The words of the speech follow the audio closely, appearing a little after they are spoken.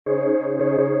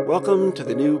Welcome to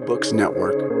the New Books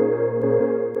Network.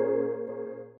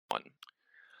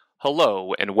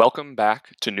 Hello, and welcome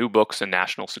back to New Books and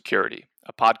National Security,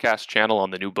 a podcast channel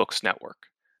on the New Books Network.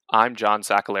 I'm John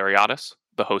Sakalariadis,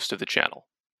 the host of the channel.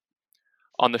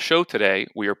 On the show today,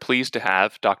 we are pleased to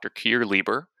have Dr. Keir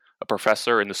Lieber, a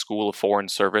professor in the School of Foreign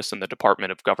Service in the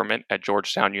Department of Government at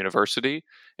Georgetown University,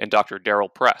 and Dr.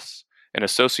 Darryl Press, an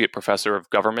associate professor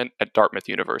of government at Dartmouth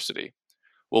University.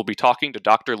 We'll be talking to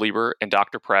Dr. Lieber and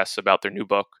Dr. Press about their new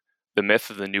book, The Myth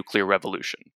of the Nuclear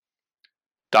Revolution.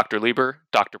 Dr. Lieber,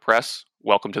 Dr. Press,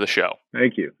 welcome to the show.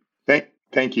 Thank you.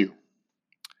 Thank you.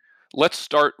 Let's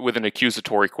start with an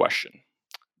accusatory question.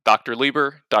 Dr.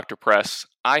 Lieber, Dr. Press,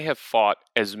 I have fought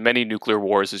as many nuclear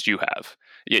wars as you have,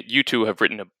 yet you two have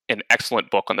written an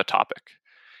excellent book on the topic.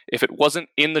 If it wasn't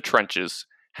in the trenches,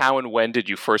 how and when did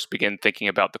you first begin thinking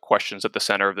about the questions at the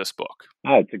center of this book?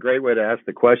 It's a great way to ask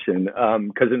the question,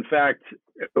 because in fact,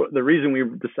 the reason we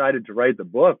decided to write the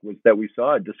book was that we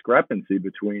saw a discrepancy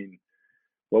between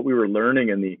what we were learning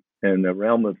in the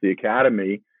realm of the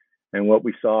academy and what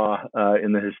we saw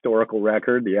in the historical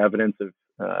record, the evidence of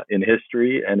in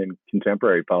history and in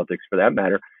contemporary politics, for that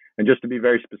matter. And just to be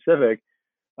very specific,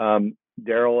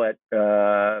 Darryl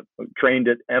trained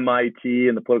at MIT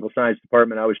in the political science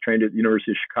department. I was trained at the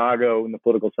University of Chicago in the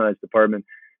political science department.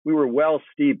 We were well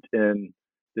steeped in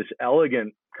this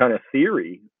elegant kind of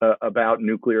theory about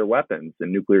nuclear weapons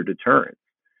and nuclear deterrence.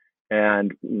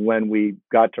 And when we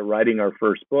got to writing our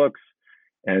first books,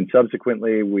 and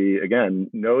subsequently we again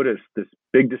noticed this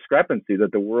big discrepancy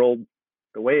that the world,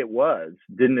 the way it was,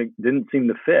 didn't seem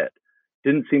to fit,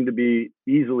 didn't seem to be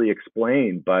easily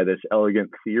explained by this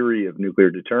elegant theory of nuclear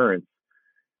deterrence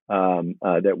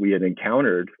that we had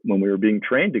encountered when we were being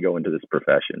trained to go into this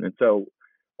profession. And so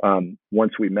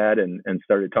once we met and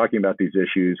started talking about these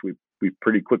issues, we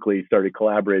pretty quickly started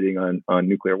collaborating on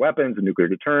nuclear weapons and nuclear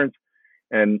deterrence.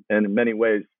 And in many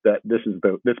ways, that this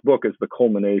book is the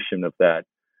culmination of that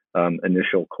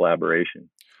initial collaboration.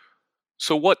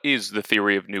 So what is the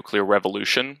theory of nuclear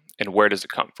revolution, and where does it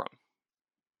come from?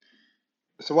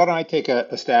 So why don't I take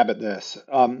a stab at this?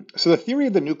 So the theory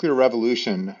of the nuclear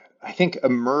revolution, I think,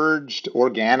 emerged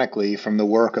organically from the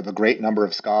work of a great number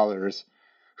of scholars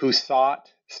who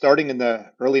sought, starting in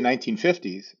the early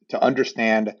 1950s, to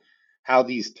understand how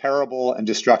these terrible and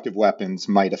destructive weapons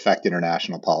might affect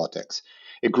international politics.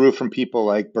 It grew from people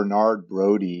like Bernard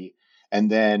Brodie, and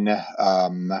then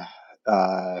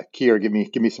Keir, give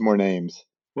me some more names.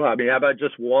 Well, I mean, how about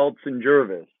just Waltz and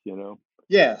Jervis?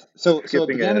 Yeah. So it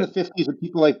began in the 50s with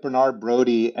people like Bernard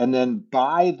Brodie, and then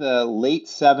by the late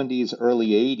 70s, early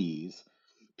 80s,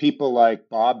 people like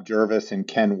Bob Jervis and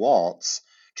Ken Waltz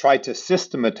tried to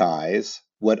systematize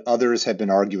what others had been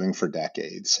arguing for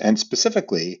decades. And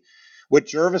specifically, what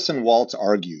Jervis and Waltz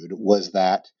argued was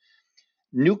that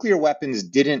nuclear weapons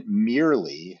didn't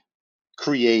merely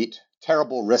create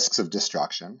terrible risks of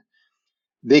destruction.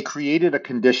 They created a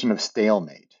condition of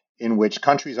stalemate in which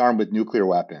countries armed with nuclear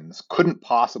weapons couldn't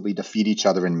possibly defeat each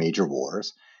other in major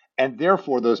wars, and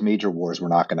therefore those major wars were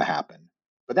not going to happen.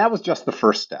 But that was just the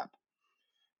first step.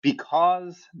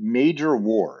 Because major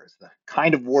wars, the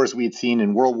kind of wars we had seen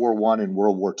in World War I and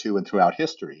World War II and throughout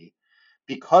history,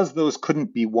 because those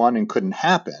couldn't be won and couldn't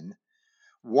happen,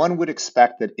 one would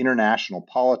expect that international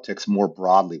politics more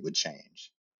broadly would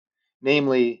change.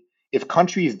 Namely, if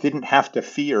countries didn't have to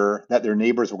fear that their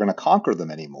neighbors were going to conquer them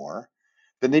anymore,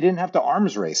 then they didn't have to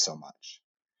arms race so much.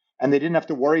 And they didn't have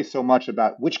to worry so much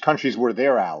about which countries were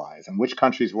their allies and which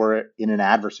countries were in an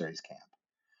adversary's camp.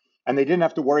 And they didn't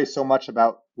have to worry so much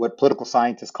about what political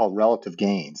scientists call relative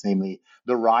gains, namely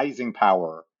the rising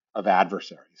power of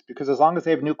adversaries, because as long as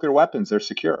they have nuclear weapons, they're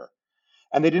secure.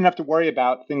 And they didn't have to worry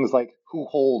about things like who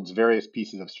holds various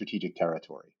pieces of strategic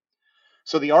territory.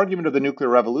 So the argument of the nuclear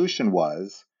revolution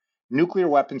was nuclear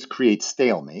weapons create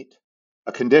stalemate,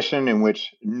 a condition in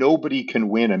which nobody can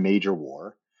win a major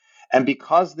war. And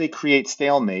because they create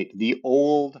stalemate, the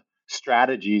old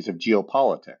strategies of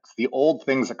geopolitics, the old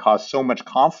things that caused so much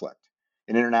conflict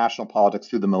in international politics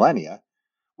through the millennia,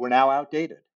 were now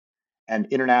outdated. And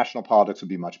international politics would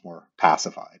be much more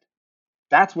pacified.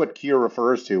 That's what Keir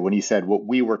refers to when he said what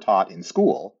we were taught in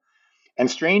school. And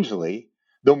strangely,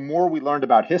 the more we learned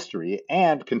about history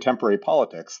and contemporary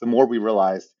politics, the more we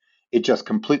realized it just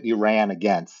completely ran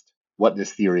against what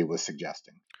this theory was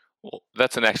suggesting. Well,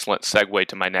 that's an excellent segue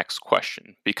to my next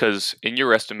question, because in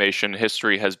your estimation,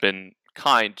 history has been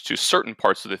kind to certain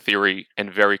parts of the theory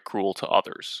and very cruel to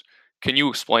others. Can you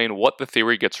explain what the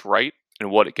theory gets right and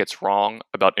what it gets wrong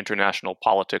about international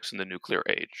politics in the nuclear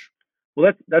age?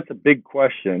 Well, that's a big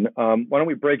question. Why don't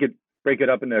we break it break it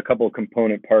up into a couple of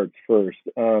component parts first.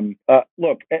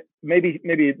 Look, maybe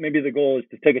the goal is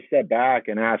to take a step back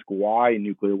and ask why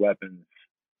nuclear weapons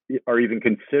are even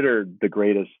considered the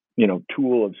greatest,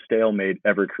 tool of stalemate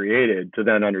ever created, to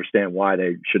then understand why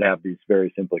they should have these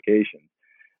various implications.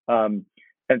 And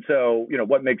so,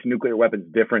 what makes nuclear weapons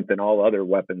different than all other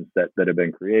weapons that have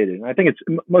been created? And I think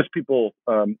most people,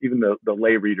 even the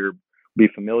lay reader, be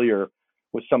familiar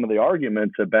with some of the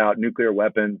arguments about nuclear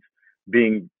weapons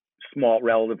being small,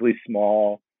 relatively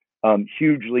small,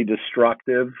 hugely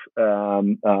destructive, a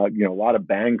lot of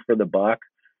bang for the buck.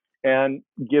 And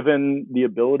given the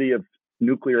ability of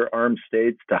nuclear armed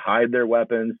states to hide their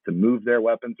weapons, to move their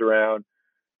weapons around,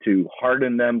 to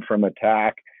harden them from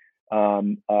attack,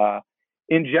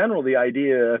 in general, the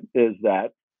idea is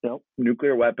that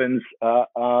nuclear weapons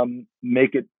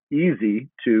make it easy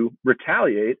to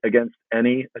retaliate against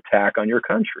any attack on your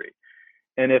country.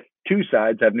 And if two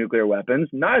sides have nuclear weapons,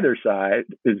 neither side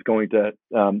is going to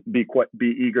be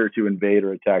eager to invade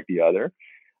or attack the other.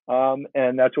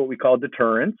 And that's what we call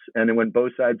deterrence. And when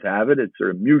both sides have it, it's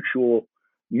sort of mutual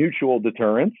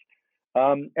deterrence.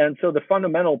 And so the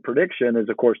fundamental prediction is,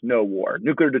 of course, no war.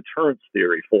 Nuclear deterrence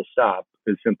theory, full stop,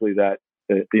 is simply that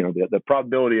the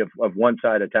probability of one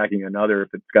side attacking another if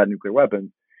it's got nuclear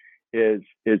weapons is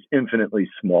infinitely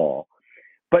small.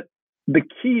 But the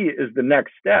key is the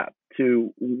next step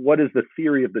to what is the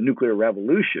theory of the nuclear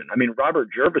revolution. I mean, Robert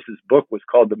Jervis's book was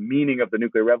called The Meaning of the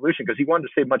Nuclear Revolution because he wanted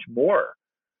to say much more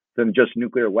than just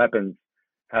nuclear weapons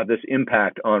have this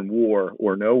impact on war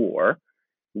or no war.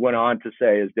 He went on to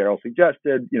say, as Daryl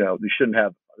suggested, we shouldn't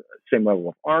have the same level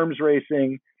of arms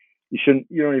racing. You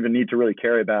don't even need to really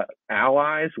care about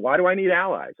allies. Why do I need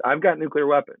allies? I've got nuclear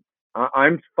weapons.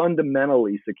 I'm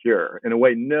fundamentally secure in a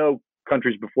way no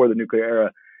countries before the nuclear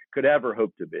era could ever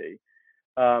hope to be.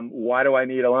 Why do I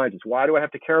need alliances? Why do I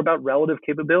have to care about relative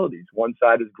capabilities? One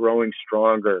side is growing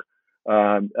stronger.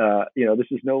 This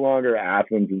is no longer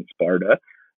Athens and Sparta.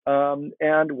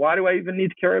 And why do I even need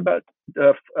to care about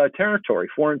territory,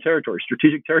 foreign territory,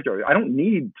 strategic territory? I don't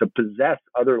need to possess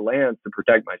other lands to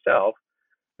protect myself.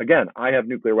 Again, I have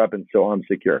nuclear weapons, so I'm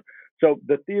secure. So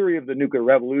the theory of the nuclear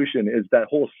revolution is that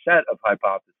whole set of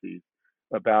hypotheses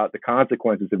about the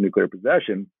consequences of nuclear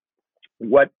possession.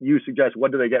 What you suggest,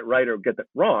 what do they get right or get that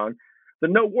wrong? The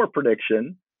no war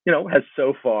prediction, has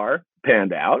so far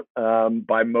panned out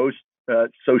by most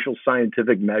social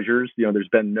scientific measures. There's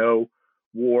been no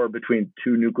war between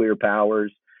two nuclear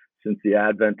powers since the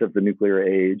advent of the nuclear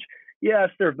age. Yes,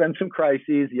 there have been some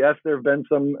crises. Yes, there have been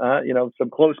some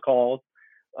close calls.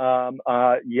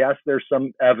 Yes, there's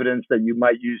some evidence that you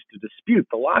might use to dispute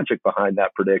the logic behind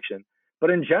that prediction. But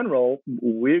in general,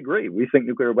 we agree. We think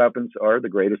nuclear weapons are the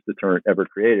greatest deterrent ever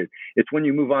created. It's when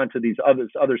you move on to these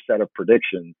other set of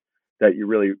predictions that you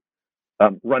really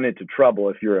run into trouble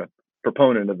if you're a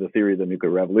proponent of the theory of the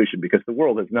nuclear revolution, because the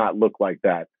world has not looked like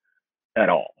that at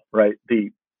all, right?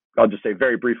 I'll just say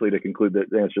very briefly to conclude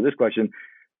the answer to this question,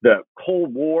 the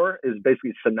Cold War is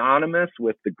basically synonymous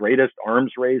with the greatest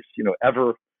arms race,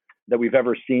 ever that we've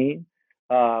ever seen.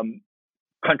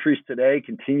 Countries today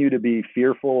continue to be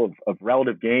fearful of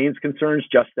relative gains concerns,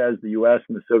 just as the U.S.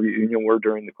 and the Soviet Union were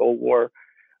during the Cold War.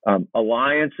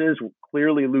 Alliances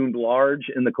clearly loomed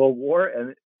large in the Cold War,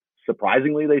 and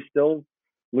surprisingly, they still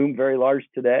loom very large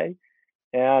today.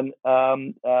 And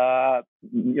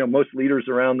most leaders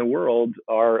around the world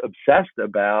are obsessed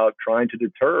about trying to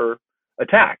deter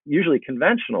attack, usually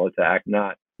conventional attack,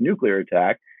 not nuclear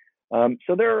attack.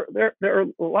 So there are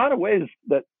a lot of ways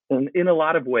that, in a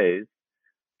lot of ways,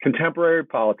 contemporary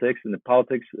politics and the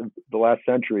politics of the last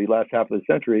half of the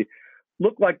century,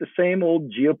 look like the same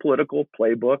old geopolitical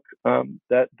playbook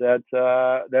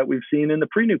that we've seen in the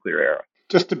pre-nuclear era.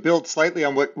 Just to build slightly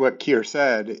on what Keir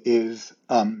said is,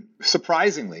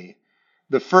 surprisingly,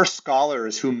 the first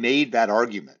scholars who made that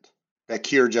argument that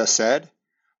Keir just said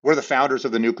were the founders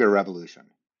of the nuclear revolution.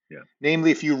 Yeah.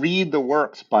 Namely, if you read the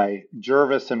works by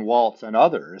Jervis and Waltz and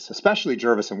others, especially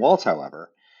Jervis and Waltz, however,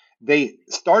 they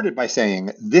started by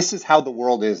saying, this is how the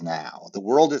world is now. The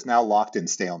world is now locked in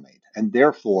stalemate, and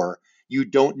therefore you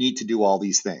don't need to do all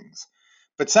these things.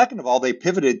 But second of all, they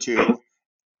pivoted to,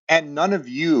 and none of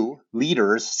you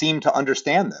leaders seem to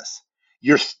understand this.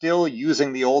 You're still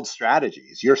using the old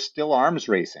strategies. You're still arms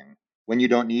racing when you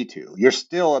don't need to. You're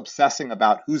still obsessing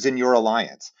about who's in your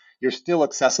alliance. You're still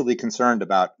excessively concerned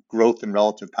about growth and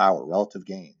relative power, relative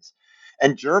gains.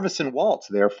 And Jervis and Waltz,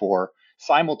 therefore,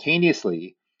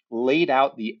 simultaneously laid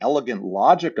out the elegant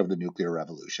logic of the nuclear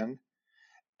revolution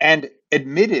and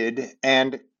admitted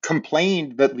and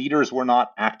complained that leaders were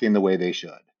not acting the way they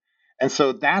should. And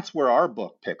so that's where our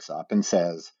book picks up and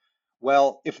says,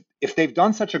 Well, if they've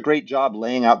done such a great job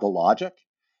laying out the logic,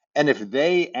 and if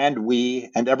they and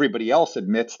we and everybody else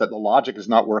admits that the logic is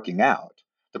not working out,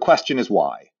 the question is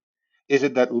why? Is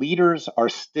it that leaders are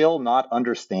still not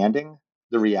understanding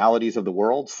the realities of the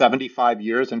world 75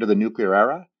 years into the nuclear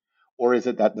era? Or is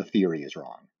it that the theory is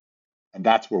wrong? And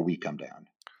that's where we come down.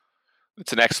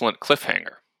 It's an excellent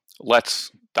cliffhanger.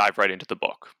 Let's dive right into the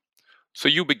book. So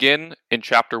you begin in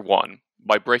Chapter 1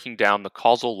 by breaking down the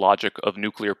causal logic of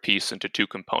nuclear peace into two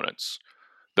components.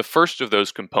 The first of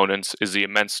those components is the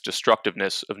immense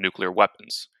destructiveness of nuclear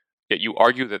weapons, yet you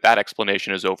argue that that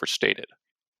explanation is overstated.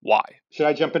 Why? Should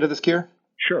I jump into this, Keir?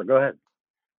 Sure, go ahead.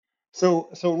 So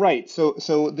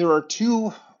there are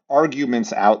two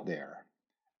arguments out there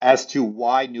as to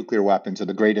why nuclear weapons are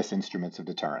the greatest instruments of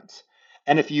deterrence.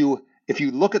 And if you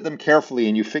look at them carefully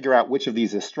and you figure out which of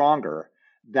these is stronger,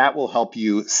 that will help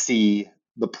you see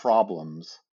the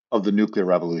problems of the nuclear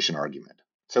revolution argument.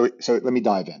 So let me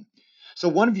dive in. So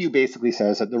one view basically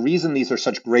says that the reason these are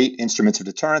such great instruments of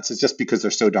deterrence is just because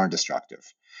they're so darn destructive.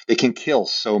 They can kill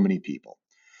so many people.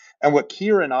 And what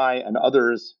Keir and I and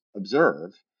others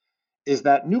observe is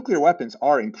that nuclear weapons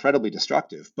are incredibly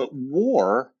destructive, but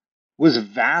war was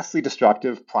vastly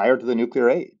destructive prior to the nuclear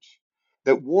age.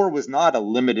 That war was not a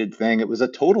limited thing, it was a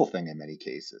total thing in many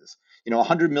cases.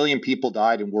 100 million people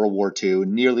died in World War II,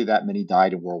 nearly that many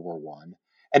died in World War I.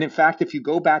 And in fact, if you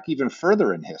go back even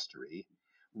further in history,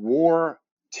 war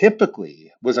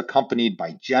typically was accompanied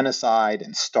by genocide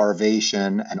and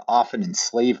starvation and often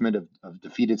enslavement of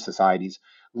defeated societies.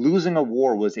 Losing a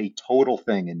war was a total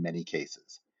thing in many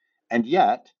cases. And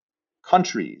yet,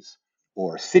 countries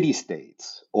or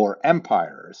city-states or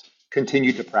empires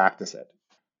continued to practice it.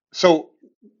 So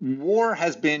war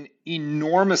has been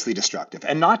enormously destructive,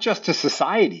 and not just to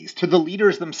societies, to the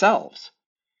leaders themselves.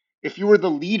 If you were the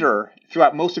leader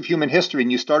throughout most of human history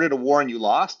and you started a war and you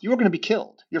lost, you were going to be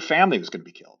killed. Your family was going to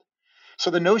be killed. So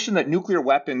the notion that nuclear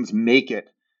weapons make it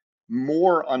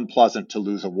more unpleasant to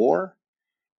lose a war,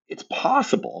 it's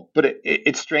possible, but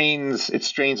it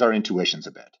strains our intuitions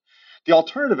a bit. The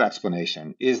alternative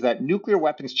explanation is that nuclear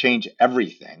weapons change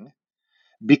everything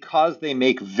because they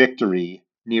make victory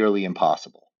nearly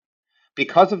impossible.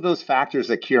 Because of those factors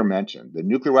that Keir mentioned, the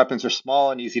nuclear weapons are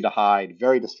small and easy to hide,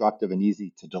 very destructive and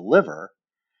easy to deliver,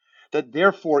 that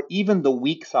therefore even the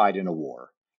weak side in a war,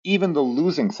 even the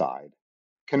losing side,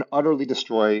 can utterly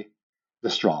destroy the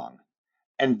strong.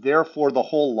 And therefore the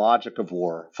whole logic of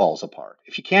war falls apart.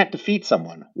 If you can't defeat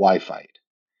someone, why fight?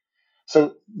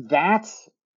 So that's,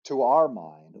 to our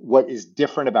mind, what is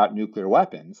different about nuclear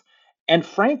weapons. And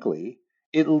frankly,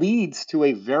 it leads to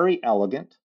a very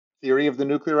elegant theory of the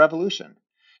nuclear revolution.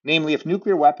 Namely, if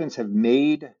nuclear weapons have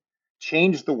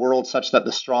changed the world such that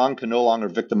the strong can no longer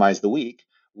victimize the weak,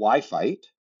 why fight?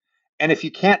 And if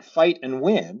you can't fight and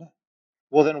win,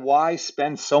 well, then why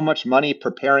spend so much money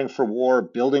preparing for war,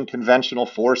 building conventional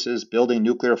forces, building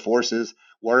nuclear forces,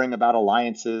 worrying about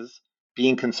alliances,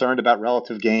 being concerned about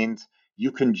relative gains?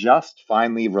 You can just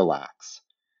finally relax.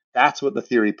 That's what the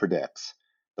theory predicts.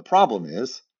 The problem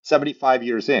is, 75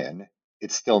 years in,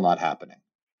 it's still not happening.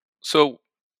 So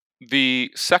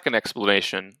the second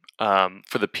explanation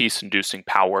for the peace-inducing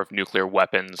power of nuclear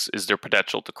weapons is their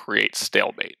potential to create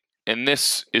stalemate. And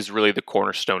this is really the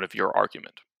cornerstone of your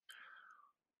argument.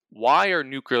 Why are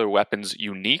nuclear weapons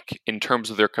unique in terms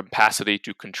of their capacity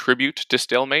to contribute to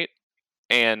stalemate?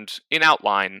 And in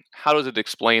outline, how does it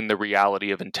explain the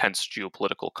reality of intense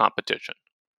geopolitical competition?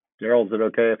 Daryl, is it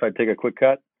okay if I take a quick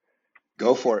cut?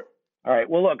 Go for it. All right.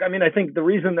 Well, look, I think the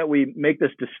reason that we make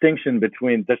this distinction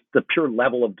between the pure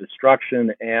level of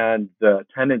destruction and the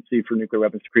tendency for nuclear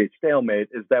weapons to create stalemate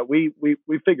is that we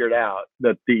figured out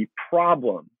that the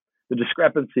problem, the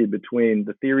discrepancy between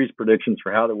the theory's predictions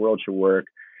for how the world should work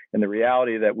and the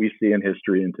reality that we see in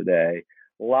history and today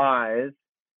lies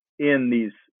in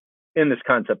this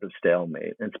concept of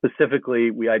stalemate. And specifically,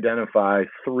 we identify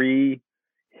three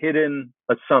hidden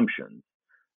assumptions.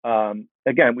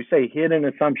 Again, we say hidden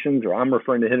assumptions, or I'm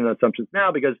referring to hidden assumptions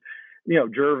now because,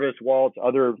 Jervis, Waltz,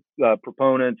 other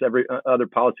proponents, other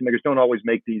policymakers don't always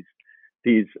make these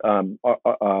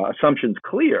assumptions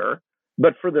clear.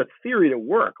 But for the theory to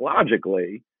work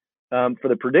logically, for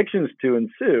the predictions to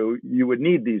ensue, you would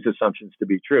need these assumptions to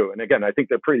be true. And again, I think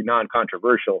they're pretty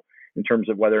non-controversial in terms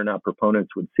of whether or not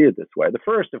proponents would see it this way. The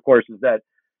first, of course, is that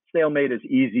stalemate is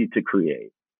easy to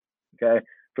create. Okay,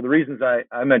 for the reasons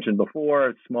I mentioned before,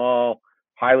 it's small,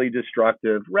 highly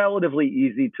destructive, relatively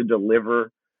easy to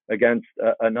deliver against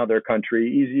another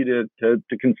country, easy to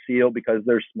conceal because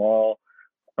they're small,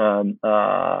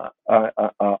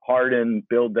 harden,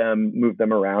 build them, move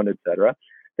them around, etc.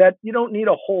 that you don't need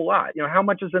a whole lot. How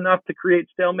much is enough to create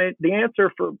stalemate? The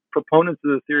answer for proponents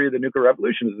of the theory of the nuclear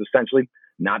revolution is essentially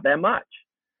not that much.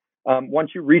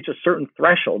 Once you reach a certain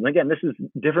threshold, and again, this is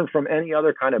different from any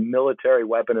other kind of military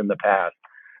weapon in the past.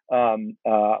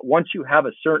 Once you have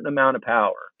a certain amount of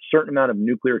power, certain amount of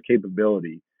nuclear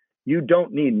capability, you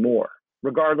don't need more,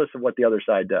 regardless of what the other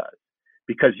side does,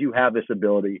 because you have this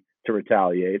ability to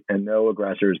retaliate, and no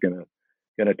aggressor is going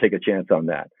to take a chance on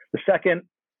that. The second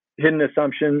hidden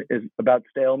assumption is about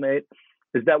stalemate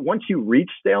is that once you reach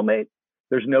stalemate,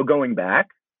 there's no going back.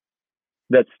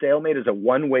 That stalemate is a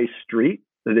one-way street,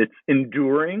 that it's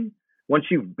enduring. Once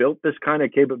you've built this kind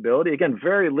of capability, again,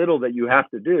 very little that you have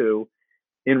to do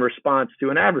in response to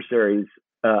an adversary's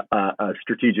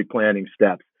strategic planning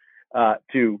steps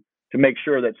to make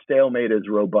sure that stalemate is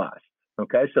robust.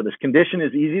 Okay, so this condition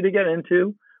is easy to get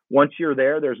into. Once you're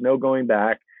there, there's no going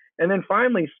back. And then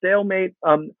finally, stalemate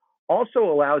also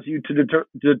allows you to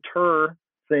deter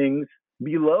things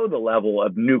below the level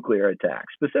of nuclear attack.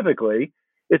 Specifically,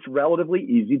 it's relatively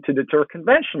easy to deter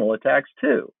conventional attacks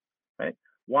too, right?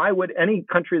 Why would any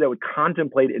country that would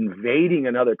contemplate invading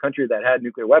another country that had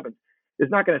nuclear weapons is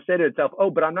not going to say to itself, oh,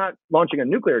 but I'm not launching a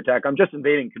nuclear attack, I'm just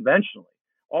invading conventionally.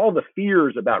 All the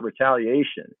fears about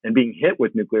retaliation and being hit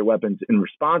with nuclear weapons in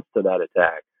response to that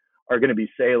attack are going to be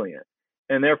salient.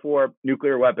 And therefore,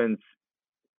 nuclear weapons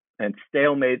and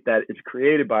stalemate that is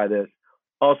created by this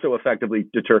also effectively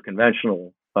deter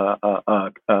conventional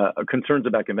concerns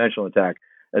about conventional attack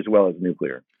as well as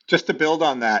nuclear. Just to build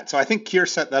on that, so I think Keir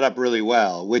set that up really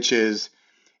well, which is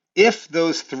if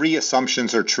those three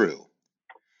assumptions are true,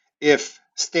 if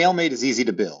stalemate is easy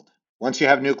to build, once you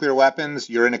have nuclear weapons,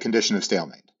 you're in a condition of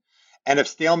stalemate. And if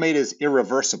stalemate is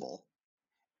irreversible,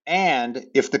 and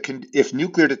if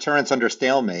nuclear deterrence under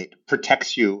stalemate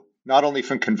protects you not only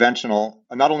from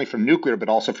nuclear, but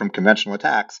also from conventional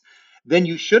attacks, then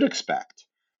you should expect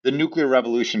the nuclear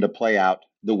revolution to play out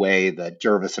the way that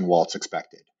Jervis and Waltz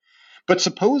expected. But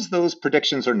suppose those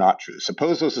predictions are not true.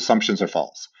 Suppose those assumptions are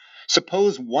false.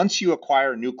 Suppose once you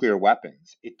acquire nuclear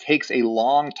weapons, it takes a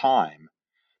long time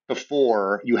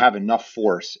before you have enough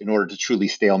force in order to truly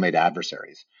stalemate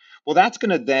adversaries. Well, that's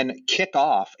going to then kick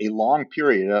off a long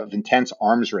period of intense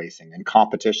arms racing and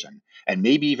competition, and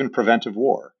maybe even preventive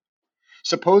war.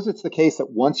 Suppose it's the case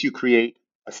that once you create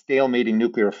a stalemating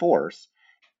nuclear force,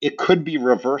 it could be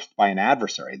reversed by an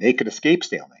adversary. They could escape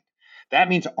stalemate. That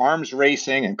means arms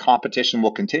racing and competition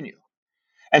will continue.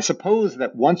 And suppose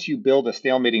that once you build a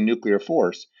stalemating nuclear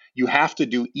force, you have to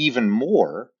do even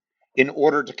more in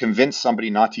order to convince somebody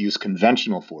not to use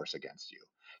conventional force against you.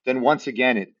 Then once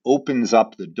again, it opens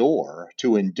up the door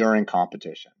to enduring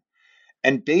competition.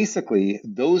 And basically,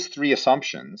 those three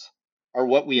assumptions are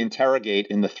what we interrogate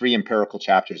in the 3 empirical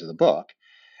chapters of the book.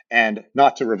 And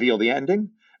not to reveal the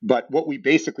ending, but what we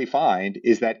basically find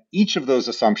is that each of those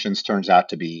assumptions turns out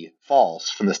to be false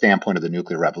from the standpoint of the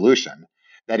nuclear revolution.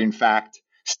 That in fact,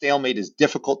 stalemate is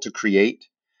difficult to create,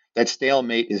 that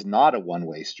stalemate is not a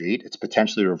one-way street, it's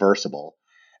potentially reversible,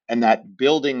 and that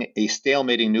building a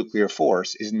stalemating nuclear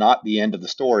force is not the end of the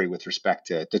story with respect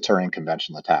to deterring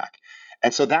conventional attack.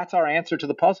 And so that's our answer to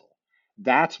the puzzle.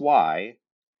 That's why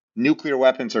nuclear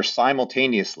weapons are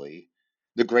simultaneously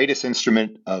the greatest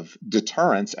instrument of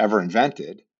deterrence ever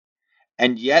invented,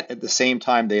 and yet at the same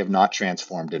time, they have not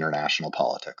transformed international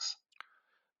politics.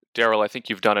 Daryl, I think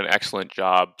you've done an excellent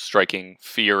job striking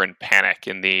fear and panic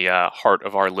in the heart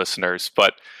of our listeners,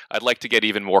 but I'd like to get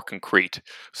even more concrete.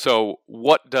 So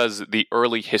what does the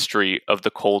early history of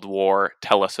the Cold War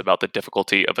tell us about the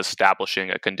difficulty of establishing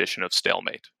a condition of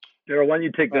stalemate? Daryl, why don't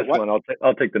you take this one?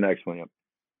 I'll take the next one. Yep.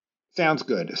 Sounds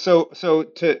good. So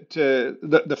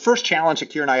the first challenge that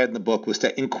Keir and I had in the book was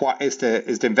to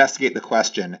investigate the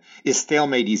question: is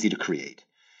stalemate easy to create?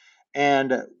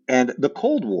 And the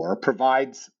Cold War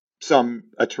provides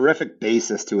a terrific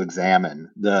basis to examine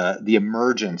the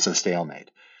emergence of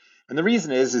stalemate. And the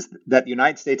reason is that the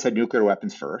United States had nuclear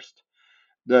weapons first.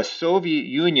 The Soviet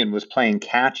Union was playing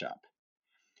catch up.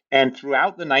 And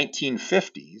throughout the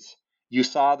 1950s, you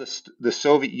saw the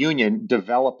Soviet Union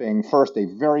developing first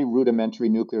a very rudimentary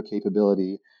nuclear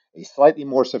capability, a slightly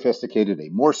more sophisticated,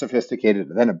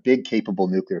 and then a big capable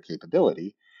nuclear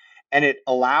capability. And it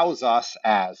allows us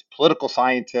as political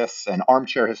scientists and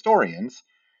armchair historians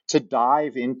to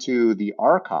dive into the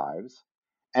archives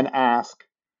and ask,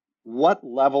 what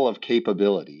level of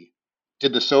capability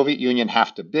did the Soviet Union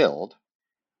have to build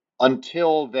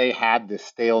until they had this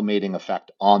stalemating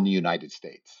effect on the United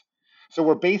States? So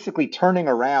we're basically turning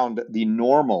around the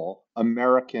normal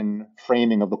American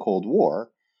framing of the Cold War,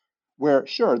 where,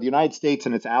 sure, the United States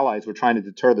and its allies were trying to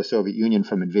deter the Soviet Union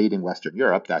from invading Western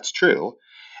Europe. That's true.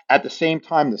 At the same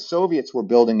time, the Soviets were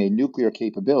building a nuclear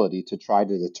capability to try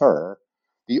to deter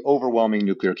the overwhelming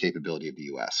nuclear capability of the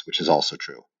US, which is also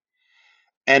true.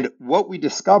 And what we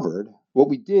discovered, what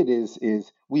we did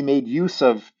is we made use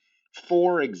of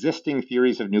 4 existing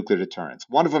theories of nuclear deterrence.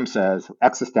 One of them says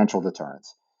existential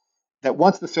deterrence, that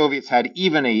once the Soviets had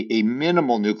even a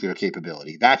minimal nuclear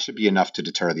capability, that should be enough to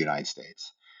deter the United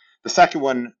States. The second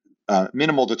one,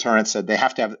 minimal deterrence, said they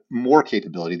have to have more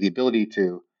capability, the ability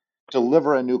to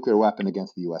deliver a nuclear weapon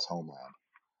against the US homeland.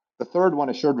 The third one,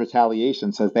 assured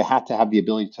retaliation, says they have to have the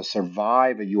ability to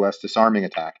survive a US disarming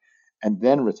attack and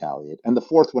then retaliate. And the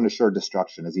fourth one, assured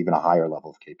destruction, is even a higher level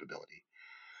of capability.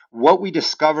 What we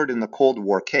discovered in the Cold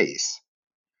War case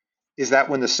is that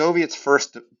when the Soviets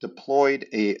first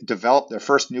developed their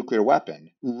first nuclear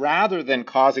weapon, rather than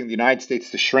causing the United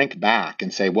States to shrink back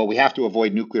and say, well, we have to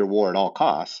avoid nuclear war at all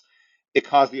costs, it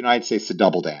caused the United States to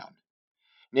double down.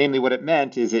 Namely, what it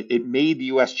meant is it made the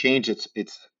U.S. change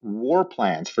its war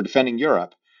plans for defending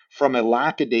Europe from a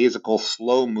lackadaisical,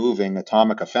 slow-moving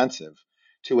atomic offensive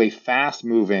to a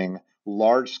fast-moving,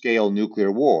 large-scale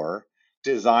nuclear war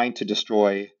designed to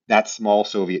destroy that small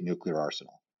Soviet nuclear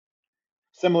arsenal.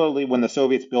 Similarly, when the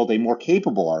Soviets built a more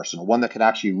capable arsenal, one that could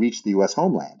actually reach the U.S.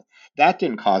 homeland, that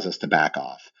didn't cause us to back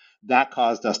off. That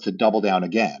caused us to double down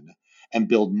again and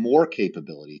build more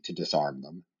capability to disarm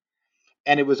them.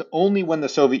 And it was only when the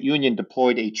Soviet Union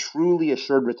deployed a truly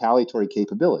assured retaliatory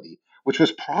capability, which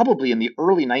was probably in the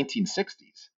early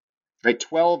 1960s, right,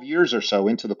 12 years or so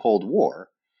into the Cold War,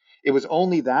 it was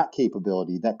only that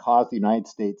capability that caused the United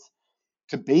States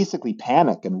to basically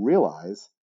panic and realize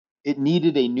it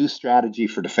needed a new strategy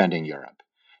for defending Europe,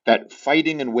 that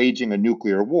fighting and waging a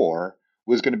nuclear war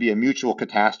was going to be a mutual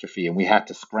catastrophe, and we had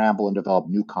to scramble and develop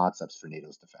new concepts for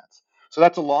NATO's defense. So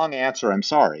that's a long answer, I'm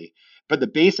sorry. But the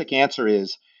basic answer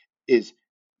is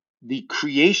the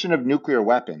creation of nuclear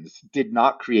weapons did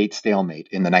not create stalemate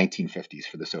in the 1950s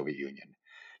for the Soviet Union.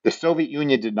 The Soviet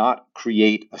Union did not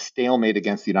create a stalemate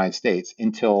against the United States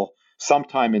until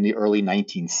sometime in the early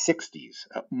 1960s,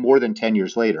 more than 10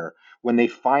 years later, when they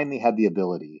finally had the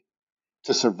ability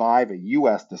to survive a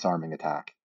U.S. disarming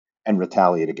attack and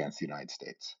retaliate against the United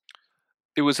States.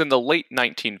 It was in the late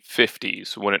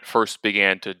 1950s when it first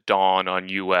began to dawn on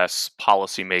U.S.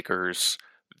 policymakers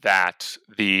that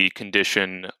the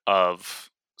condition of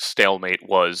stalemate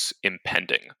was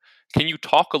impending. Can you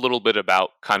talk a little bit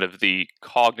about kind of the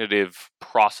cognitive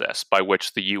process by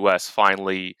which the U.S.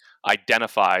 finally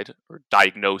identified or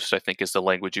diagnosed, I think is the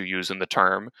language you use in the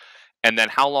term, and then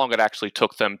how long it actually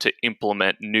took them to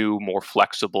implement new, more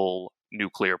flexible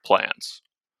nuclear plans?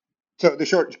 So the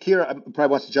short, Kira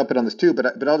probably wants to jump in on this too,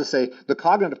 but I'll just say the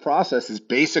cognitive process is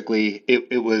basically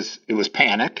it was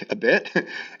panic a bit,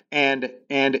 and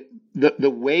the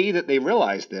way that they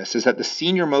realized this is that the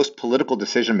senior most political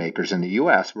decision makers in the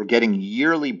U.S. were getting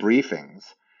yearly briefings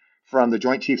from the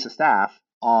Joint Chiefs of Staff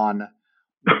on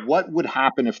what would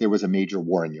happen if there was a major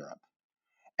war in Europe,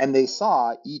 and they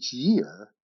saw each year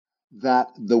that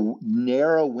the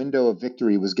narrow window of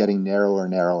victory was getting narrower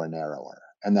and narrower and narrower.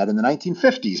 And that in the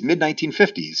 1950s,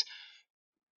 mid-1950s,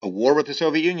 a war with the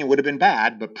Soviet Union would have been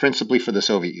bad, but principally for the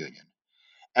Soviet Union.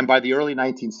 And by the early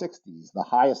 1960s, the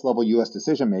highest level U.S.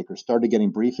 decision makers started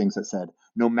getting briefings that said,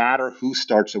 no matter who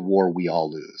starts a war, we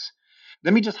all lose.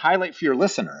 Let me just highlight for your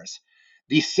listeners,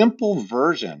 the simple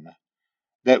version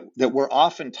that we're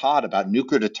often taught about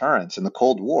nuclear deterrence in the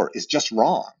Cold War is just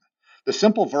wrong. The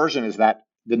simple version is that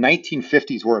the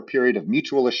 1950s were a period of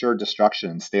mutual assured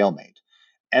destruction and stalemate.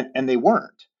 And they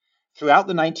weren't. Throughout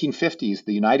the 1950s,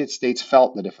 the United States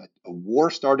felt that if a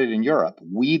war started in Europe,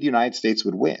 we, the United States,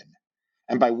 would win.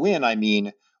 And by win, I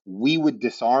mean we would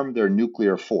disarm their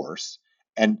nuclear force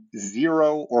and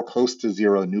 0 or close to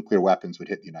 0 nuclear weapons would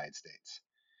hit the United States.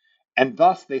 And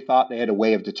thus, they thought they had a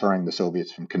way of deterring the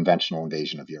Soviets from conventional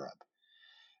invasion of Europe.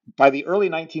 By the early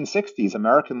 1960s,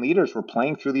 American leaders were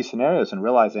playing through these scenarios and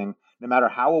realizing no matter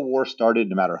how a war started,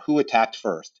 no matter who attacked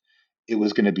first, it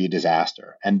was going to be a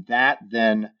disaster. And that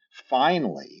then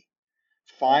finally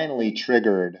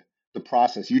triggered the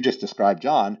process you just described,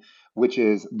 John, which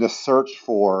is the search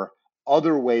for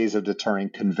other ways of deterring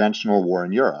conventional war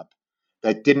in Europe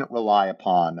that didn't rely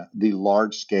upon the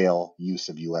large-scale use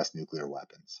of U.S. nuclear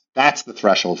weapons. That's the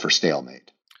threshold for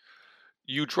stalemate.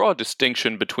 You draw a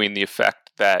distinction between the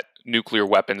effect that nuclear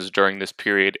weapons during this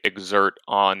period exert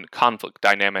on conflict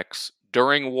dynamics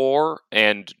during war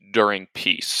and during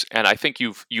peace. And I think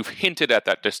you've hinted at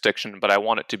that distinction, but I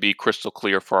want it to be crystal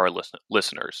clear for our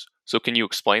listeners. So can you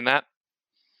explain that?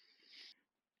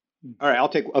 All right, I'll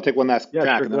take one last crack,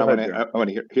 sure, and then I want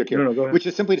to hear Kira, which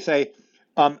is simply to say,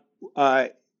 from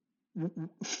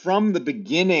the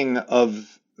beginning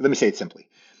of let me say it simply.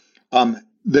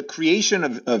 The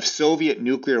creation of Soviet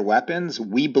nuclear weapons,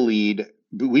 we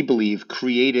believe,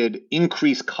 created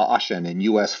increased caution in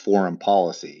U.S. foreign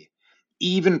policy,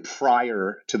 even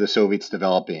prior to the Soviets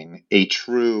developing a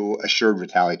true assured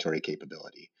retaliatory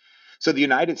capability. So the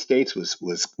United States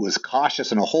was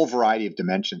cautious in a whole variety of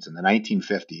dimensions in the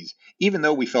 1950s, even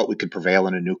though we felt we could prevail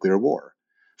in a nuclear war,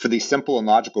 for the simple and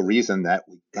logical reason that,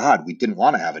 we didn't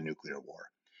want to have a nuclear war.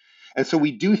 And so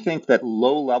we do think that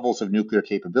low levels of nuclear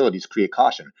capabilities create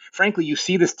caution. Frankly, you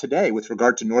see this today with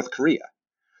regard to North Korea.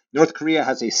 North Korea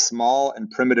has a small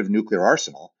and primitive nuclear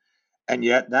arsenal, and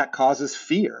yet that causes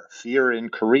fear in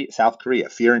South Korea,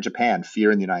 fear in Japan,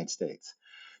 fear in the United States.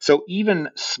 So even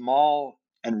small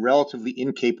and relatively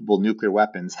incapable nuclear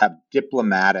weapons have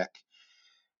diplomatic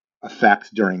effects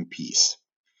during peace.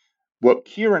 What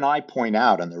Keir and I point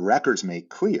out, and the records make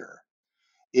clear,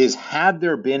 is had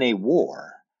there been a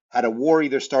war, had a war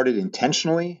either started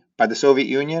intentionally by the Soviet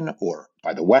Union or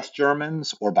by the West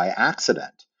Germans or by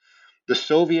accident,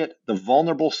 the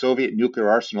vulnerable Soviet nuclear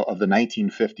arsenal of the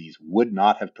 1950s would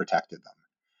not have protected them.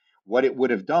 What it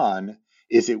would have done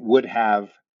is it would have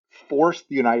forced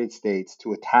the United States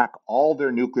to attack all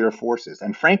their nuclear forces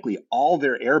and, frankly, all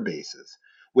their air bases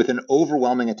with an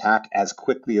overwhelming attack as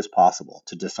quickly as possible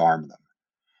to disarm them.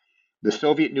 The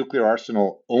Soviet nuclear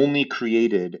arsenal only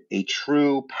created a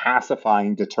true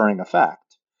pacifying, deterring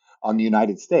effect on the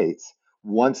United States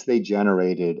once they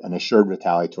generated an assured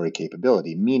retaliatory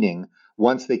capability, meaning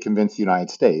once they convinced the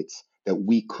United States that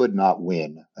we could not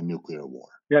win a nuclear war.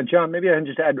 Yeah, John, maybe I can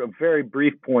just add a very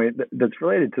brief point that's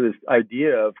related to this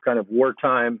idea of kind of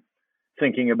wartime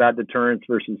thinking about deterrence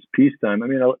versus peacetime. I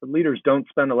mean, leaders don't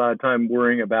spend a lot of time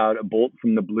worrying about a bolt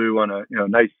from the blue on a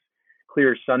nice,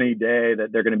 clear, sunny day that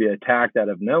they're going to be attacked out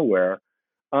of nowhere.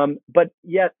 But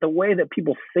yet the way that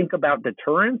people think about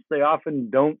deterrence, they often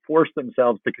don't force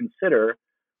themselves to consider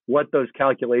what those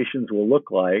calculations will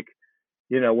look like,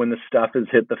 when the stuff has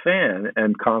hit the fan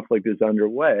and conflict is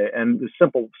underway. And the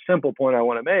simple point I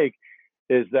want to make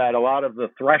is that a lot of the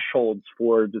thresholds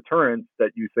for deterrence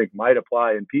that you think might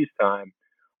apply in peacetime,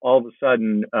 all of a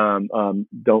sudden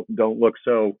don't look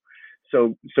so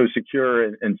secure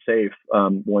and safe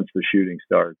once the shooting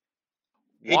starts.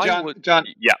 Hey,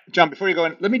 John, before you go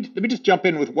in, let me just jump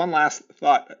in with one last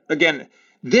thought. Again,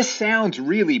 this sounds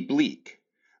really bleak,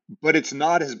 but it's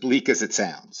not as bleak as it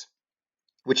sounds,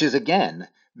 which is, again,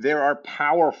 there are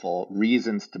powerful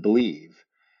reasons to believe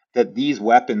that these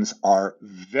weapons are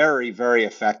very, very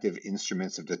effective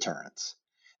instruments of deterrence.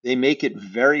 They make it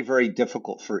very, very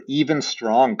difficult for even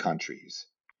strong countries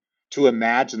to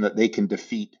imagine that they can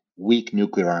defeat weak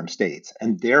nuclear armed states.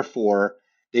 And therefore,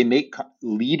 they make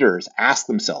leaders ask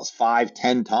themselves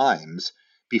 5-10 times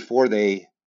before they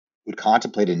would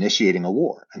contemplate initiating a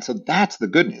war. And so that's the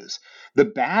good news. The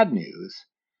bad news,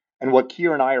 and what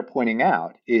Keir and I are pointing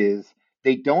out, is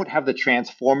they don't have the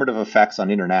transformative effects on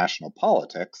international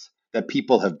politics that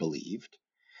people have believed,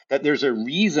 that there's a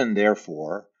reason,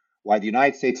 therefore, why the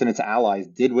United States and its allies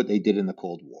did what they did in the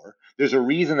Cold War. There's a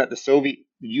reason that the Soviet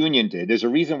Union did. There's a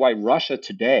reason why Russia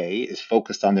today is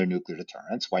focused on their nuclear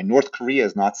deterrence, why North Korea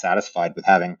is not satisfied with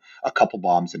having a couple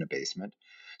bombs in a basement.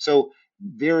 So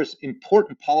there's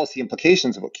important policy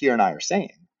implications of what Keir and I are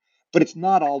saying, but it's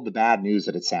not all the bad news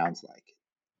that it sounds like.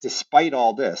 Despite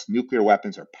all this, nuclear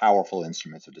weapons are powerful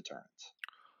instruments of deterrence.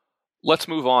 Let's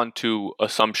move on to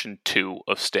assumption 2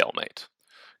 of stalemate.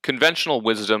 Conventional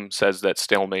wisdom says that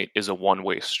stalemate is a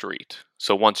one-way street.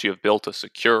 So once you have built a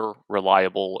secure,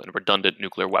 reliable, and redundant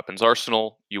nuclear weapons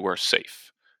arsenal, you are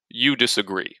safe. You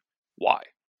disagree. Why?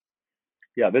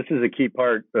 Yeah, this is a key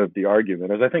part of the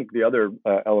argument, as I think the other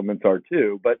elements are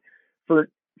too. But for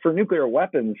nuclear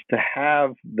weapons to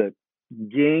have the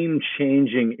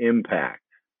game-changing impact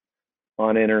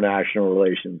on international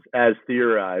relations, as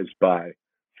theorized by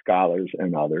scholars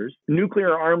and others,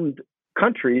 nuclear-armed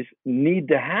countries need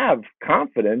to have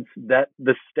confidence that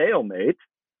the stalemate,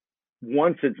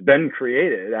 once it's been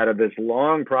created out of this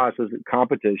long process of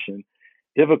competition,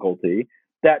 difficulty,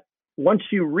 that once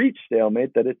you reach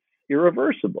stalemate, that it's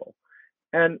irreversible.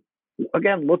 And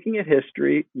again, looking at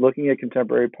history, looking at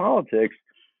contemporary politics,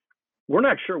 we're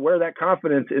not sure where that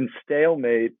confidence in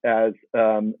stalemate as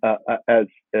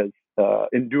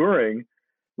enduring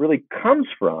really comes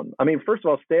from. I mean, first of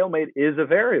all, stalemate is a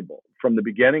variable. From the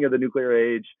beginning of the nuclear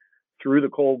age through the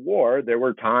Cold War, there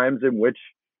were times in which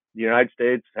the United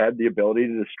States had the ability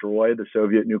to destroy the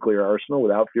Soviet nuclear arsenal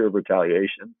without fear of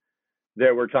retaliation.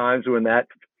 There were times when that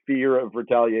fear of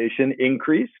retaliation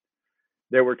increased.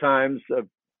 There were times of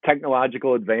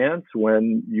technological advance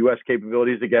when U.S.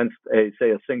 capabilities against a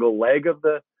single leg of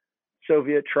the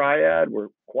Soviet triad were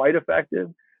quite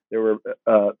effective. There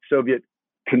were Soviet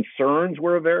concerns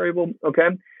were a variable. Okay,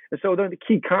 and so the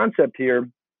key concept here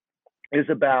is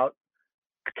about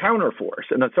counterforce.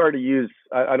 And I'm sorry to use,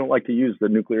 I don't like to use the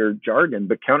nuclear jargon,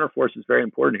 but counterforce is very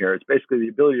important here. It's basically the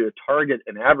ability to target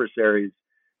an adversary's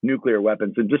nuclear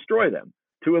weapons and destroy them,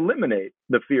 to eliminate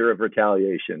the fear of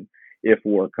retaliation if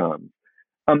war comes.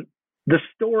 The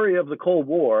story of the Cold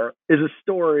War is a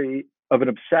story of an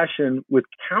obsession with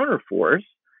counterforce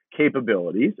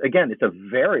capabilities. Again, it's a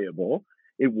variable.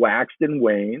 It waxed and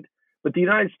waned, but the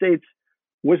United States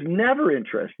was never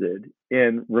interested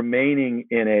in remaining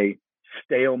in a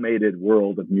stalemated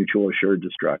world of mutual assured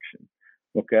destruction.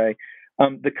 Okay,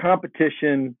 the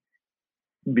competition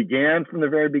began from the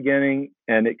very beginning,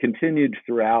 and it continued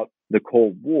throughout the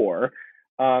Cold War.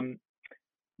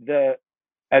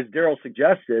 As Daryl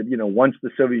suggested, once the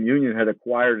Soviet Union had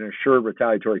acquired an assured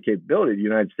retaliatory capability, the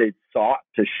United States sought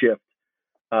to shift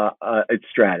its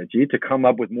strategy to come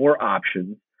up with more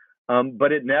options,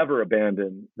 but it never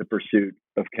abandoned the pursuit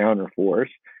of counterforce.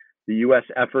 The U.S.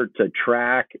 effort to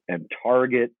track and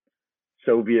target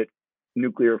Soviet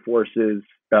nuclear forces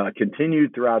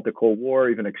continued throughout the Cold War,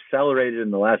 even accelerated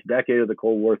in the last decade of the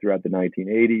Cold War throughout the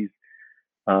 1980s.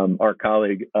 Our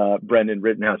colleague, Brendan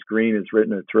Rittenhouse-Green, has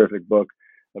written a terrific book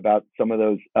about some of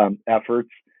those efforts.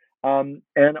 And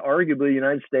arguably, the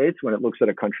United States, when it looks at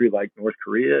a country like North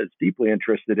Korea, is deeply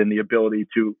interested in the ability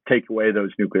to take away those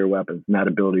nuclear weapons and that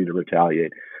ability to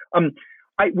retaliate.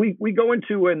 We go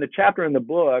into, in the chapter in the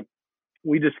book,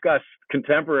 we discuss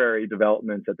contemporary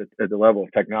developments at the level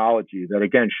of technology that,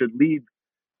 again, should lead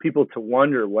people to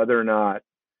wonder whether or not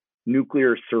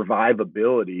nuclear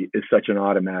survivability is such an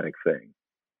automatic thing.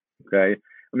 Okay,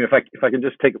 I mean, if I can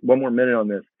just take one more minute on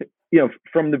this,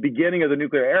 from the beginning of the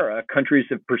nuclear era, countries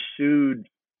have pursued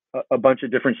a bunch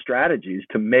of different strategies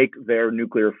to make their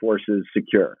nuclear forces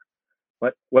secure.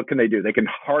 What can they do? They can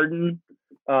harden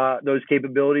those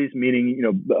capabilities, meaning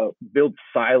build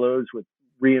silos with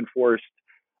reinforced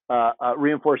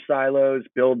silos,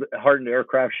 build hardened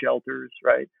aircraft shelters,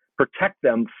 right? Protect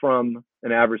them from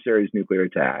an adversary's nuclear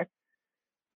attack.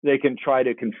 They can try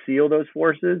to conceal those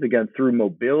forces, again, through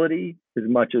mobility as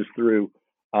much as through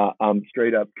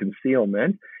straight up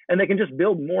concealment. And they can just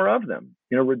build more of them,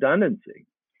 redundancy.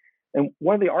 And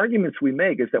one of the arguments we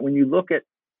make is that when you look at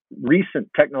recent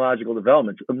technological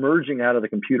developments emerging out of the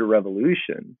computer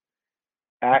revolution,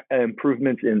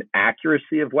 improvements in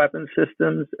accuracy of weapon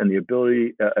systems and the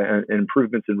ability and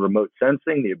improvements in remote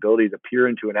sensing, the ability to peer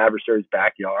into an adversary's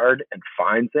backyard and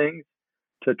find things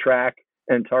to track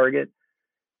and target.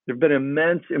 There have been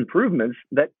immense improvements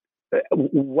that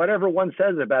whatever one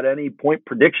says about any point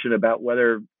prediction about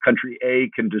whether country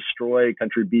A can destroy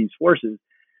country B's forces,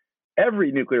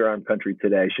 every nuclear armed country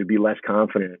today should be less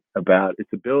confident about its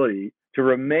ability to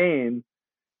remain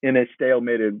in a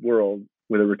stalemated world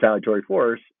with a retaliatory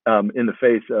force in the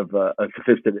face of a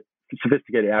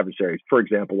sophisticated adversaries, for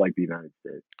example, like the United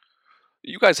States.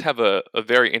 You guys have a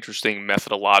very interesting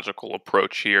methodological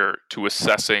approach here to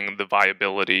assessing the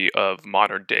viability of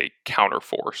modern-day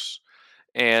counterforce.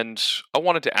 And I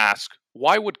wanted to ask,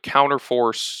 why would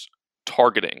counterforce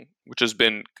targeting, which has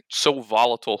been so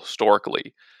volatile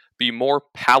historically, be more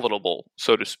palatable,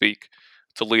 so to speak,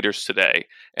 to leaders today?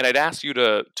 And I'd ask you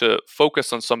to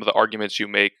focus on some of the arguments you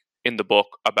make in the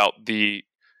book about the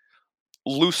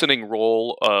loosening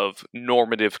role of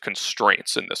normative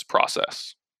constraints in this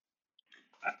process.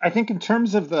 I think in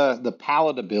terms of the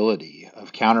palatability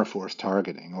of counterforce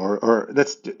targeting, or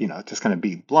let's just kind of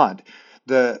be blunt,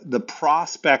 the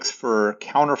prospects for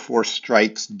counterforce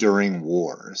strikes during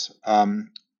wars,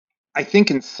 I think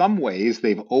in some ways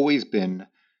they've always been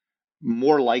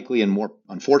more likely and more,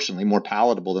 unfortunately, more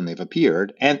palatable than they've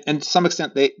appeared, and to some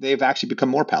extent they've actually become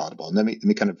more palatable. And let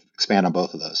me kind of expand on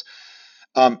both of those.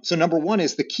 So number one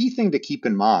is the key thing to keep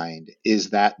in mind is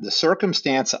that the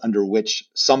circumstance under which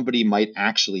somebody might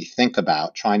actually think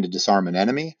about trying to disarm an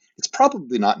enemy, it's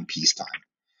probably not in peacetime.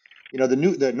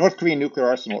 The North Korean nuclear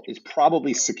arsenal is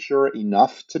probably secure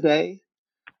enough today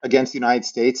against the United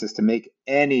States as to make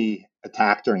any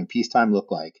attack during peacetime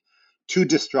look like too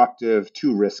destructive,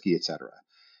 too risky, etc.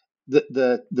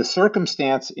 The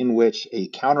circumstance in which a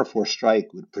counterforce strike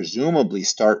would presumably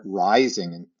start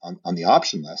rising on the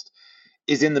option list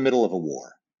is in the middle of a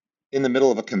war, in the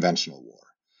middle of a conventional war.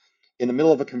 In the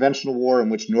middle of a conventional war in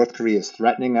which North Korea is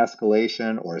threatening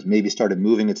escalation or has maybe started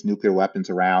moving its nuclear weapons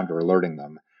around or alerting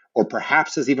them, or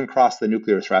perhaps has even crossed the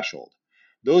nuclear threshold.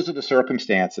 Those are the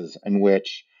circumstances in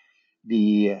which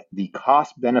the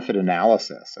cost-benefit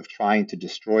analysis of trying to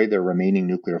destroy their remaining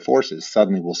nuclear forces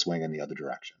suddenly will swing in the other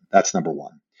direction. That's number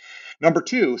one. Number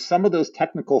two, some of those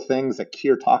technical things that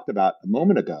Keir talked about a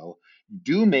moment ago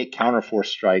do make counterforce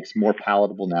strikes more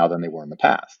palatable now than they were in the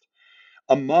past.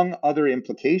 Among other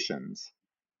implications,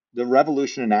 the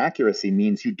revolution in accuracy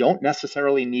means you don't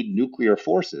necessarily need nuclear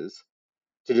forces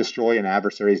to destroy an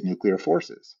adversary's nuclear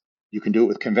forces. You can do it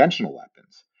with conventional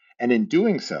weapons. And in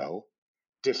doing so,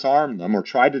 disarm them or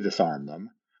try to disarm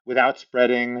them without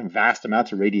spreading vast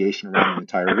amounts of radiation around an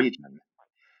entire region.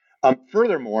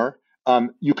 Furthermore,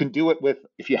 you can do it with,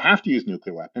 if you have to use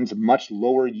nuclear weapons, much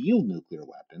lower yield nuclear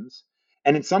weapons.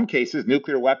 And in some cases,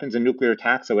 nuclear weapons and nuclear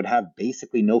attacks that would have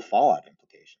basically no fallout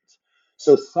implications.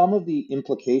 So some of the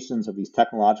implications of these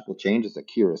technological changes that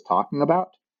Keir is talking about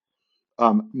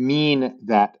mean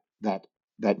that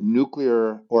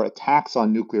nuclear or attacks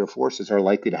on nuclear forces are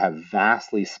likely to have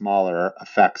vastly smaller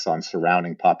effects on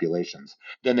surrounding populations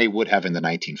than they would have in the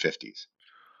 1950s.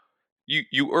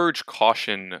 You urge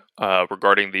caution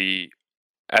regarding the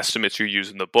estimates you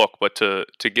use in the book, but to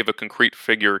give a concrete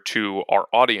figure to our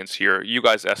audience here, you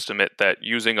guys estimate that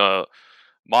using a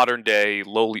modern day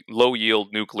low yield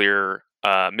nuclear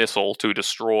missile to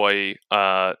destroy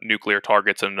nuclear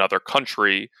targets in another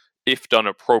country, if done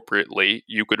appropriately,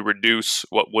 you could reduce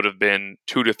what would have been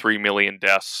 2 to 3 million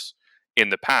deaths in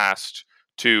the past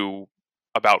to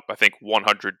about, I think,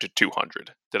 100 to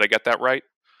 200. Did I get that right?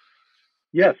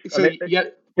 Yes. So,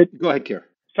 go ahead, Keir.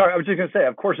 Sorry, I was just going to say,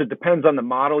 of course, it depends on the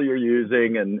model you're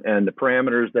using and the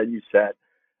parameters that you set.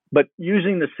 But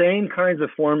using the same kinds of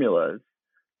formulas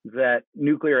that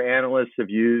nuclear analysts have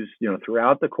used,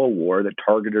 throughout the Cold War, that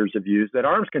targeters have used, that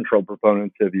arms control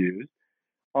proponents have used,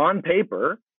 on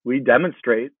paper, we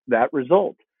demonstrate that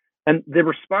result. And the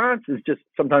response is just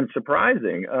sometimes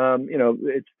surprising.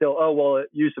 It's still,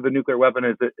 use of a nuclear weapon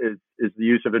is the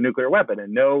use of a nuclear weapon,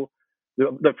 and no.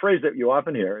 The phrase that you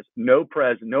often hear is no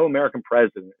American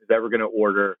president is ever going to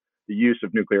order the use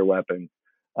of nuclear weapons,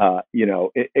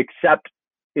 except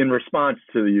in response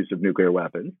to the use of nuclear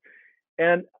weapons.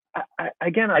 And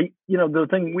the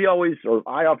thing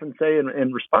I often say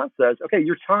in response to that is, okay,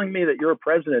 you're telling me that you're a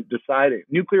president deciding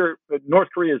North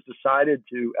Korea has decided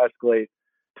to escalate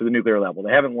to the nuclear level.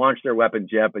 They haven't launched their weapons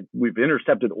yet, but we've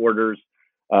intercepted orders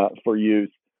for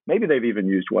use. Maybe they've even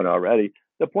used one already.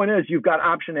 The point is, you've got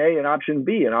option A and option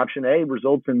B, and option A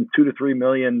results in 2 to 3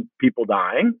 million people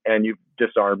dying, and you've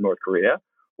disarmed North Korea.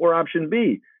 Or option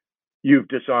B, you've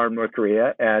disarmed North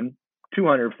Korea, and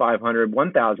 200, 500,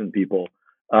 1,000 people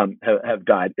have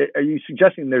died. Are you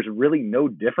suggesting there's really no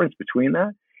difference between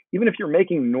that? Even if you're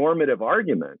making normative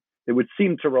arguments, it would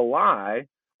seem to rely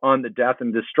on the death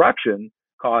and destruction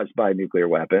caused by nuclear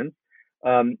weapons.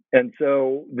 And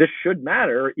so this should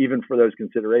matter even for those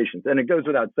considerations. And it goes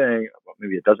without saying, well,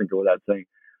 maybe it doesn't go without saying,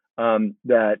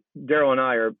 that Daryl and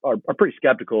I are pretty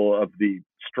skeptical of the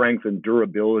strength and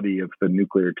durability of the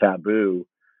nuclear taboo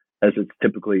as it's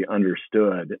typically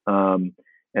understood.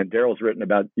 And Daryl's written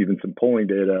about even some polling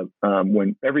data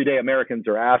when everyday Americans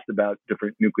are asked about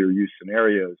different nuclear use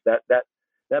scenarios.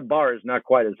 That bar is not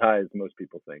quite as high as most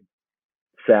people think,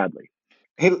 sadly.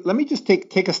 Hey, let me just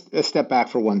take a step back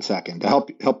for 1 second to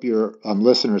help your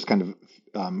listeners kind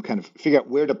of figure out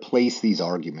where to place these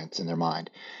arguments in their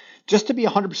mind. Just to be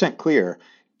 100% clear,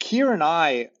 Keir and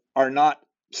I are not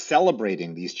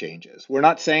celebrating these changes. We're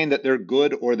not saying that they're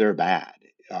good or they're bad.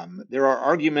 There are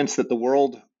arguments that the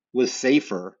world was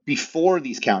safer before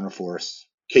these counterforce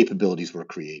capabilities were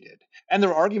created. And there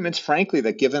are arguments, frankly,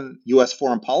 that given U.S.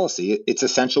 foreign policy, it's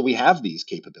essential we have these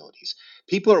capabilities.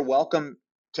 People are welcome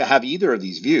to have either of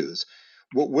these views.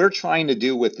 What we're trying to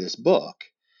do with this book,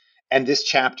 and this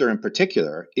chapter in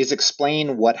particular, is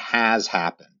explain what has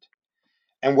happened.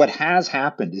 And what has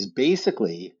happened is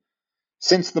basically,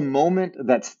 since the moment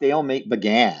that stalemate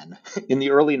began in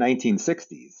the early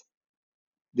 1960s,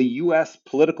 the U.S.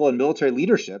 political and military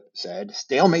leadership said,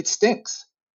 stalemate stinks.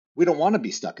 We don't want to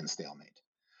be stuck in stalemate.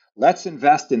 Let's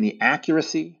invest in the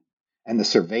accuracy and the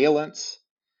surveillance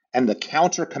and the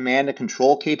counter command and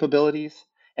control capabilities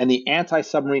and the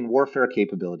anti-submarine warfare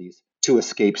capabilities to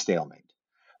escape stalemate.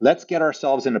 Let's get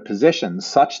ourselves in a position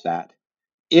such that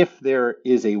if there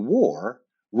is a war,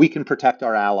 we can protect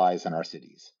our allies and our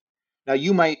cities. Now,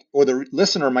 you might, or the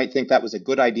listener might think that was a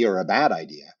good idea or a bad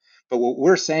idea, but what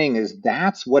we're saying is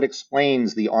that's what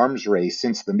explains the arms race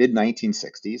since the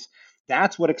mid-1960s.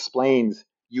 That's what explains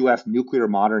U.S. nuclear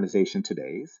modernization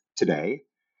today.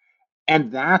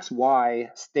 And that's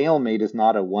why stalemate is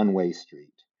not a one-way street.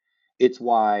 It's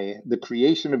why the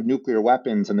creation of nuclear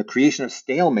weapons and the creation of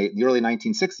stalemate in the early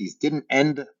 1960s didn't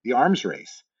end the arms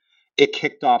race. It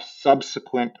kicked off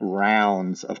subsequent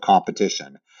rounds of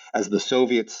competition as the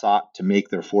Soviets sought to make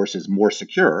their forces more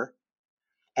secure,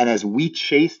 and as we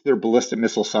chased their ballistic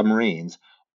missile submarines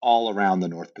all around the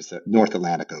North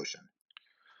Atlantic Ocean.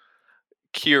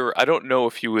 Keir, I don't know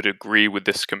if you would agree with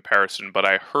this comparison, but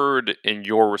I heard in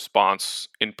your response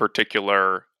in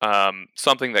particular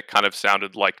something that kind of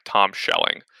sounded like Tom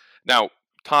Schelling. Now,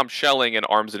 Tom Schelling in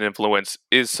Arms and Influence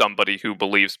is somebody who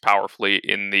believes powerfully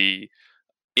in the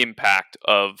impact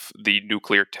of the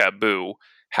nuclear taboo.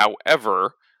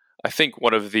 However, I think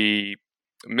one of the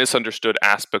misunderstood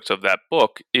aspects of that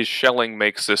book is Schelling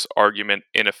makes this argument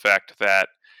in effect that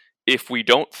if we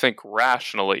don't think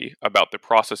rationally about the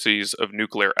processes of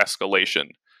nuclear escalation,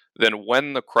 then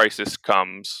when the crisis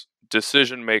comes,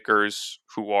 decision makers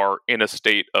who are in a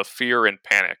state of fear and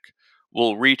panic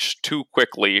will reach too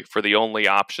quickly for the only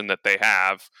option that they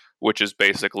have, which is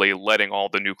basically letting all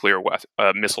the nuclear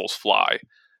missiles fly.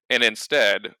 And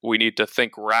instead, we need to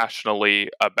think rationally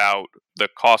about the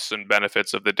costs and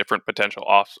benefits of the different potential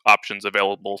options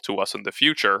available to us in the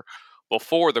future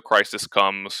before the crisis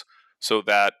comes, so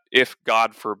that if,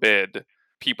 God forbid,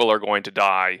 people are going to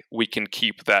die, we can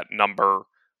keep that number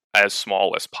as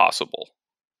small as possible.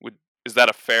 Is that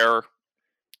a fair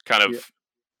kind of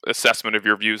assessment of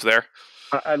your views there?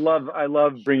 I love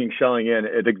bringing Schelling in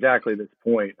at exactly this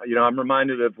point. I'm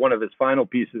reminded of one of his final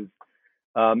pieces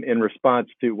in response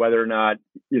to whether or not,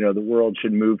 the world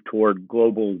should move toward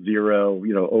global zero,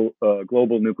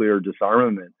 global nuclear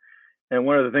disarmament. And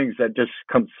one of the things that just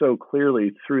comes so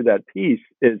clearly through that piece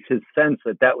is his sense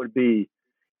that would be,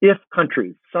 if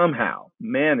countries somehow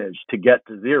manage to get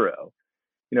to zero,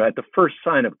 at the first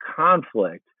sign of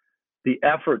conflict, the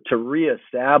effort to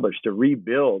reestablish, to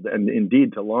rebuild, and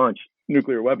indeed to launch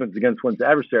nuclear weapons against one's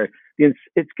adversary,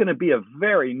 it's going to be a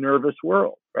very nervous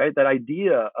world, right? That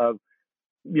idea of,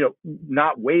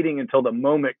 not waiting until the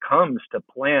moment comes to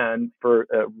plan for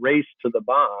a race to the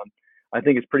bomb, I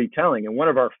think is pretty telling. And one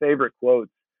of our favorite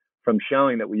quotes from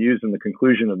Schelling that we use in the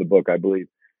conclusion of the book, I believe,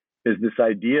 is this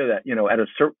idea that, at a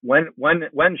certain,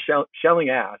 when Schelling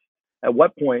asked, at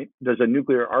what point does a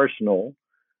nuclear arsenal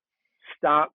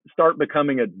start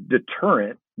becoming a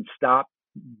deterrent and stop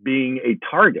being a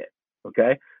target?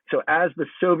 Okay. So as the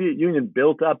Soviet Union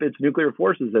built up its nuclear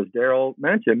forces, as Daryl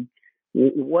mentioned,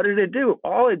 what did it do?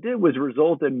 All it did was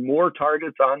result in more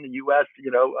targets on the U.S.,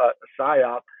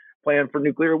 PSYOP plan for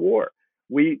nuclear war.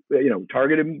 We,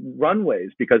 targeted runways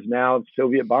because now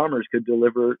Soviet bombers could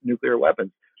deliver nuclear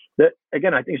weapons. That,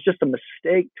 again, I think it's just a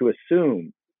mistake to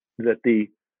assume that the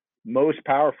most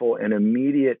powerful and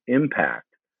immediate impact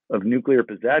of nuclear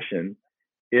possession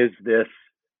is this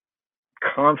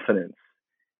confidence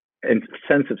and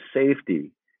sense of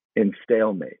safety in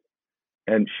stalemate.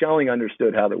 And Schelling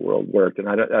understood how the world worked, and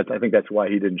I think that's why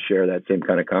he didn't share that same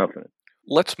kind of confidence.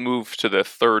 Let's move to the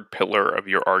third pillar of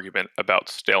your argument about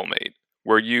stalemate,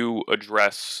 where you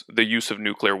address the use of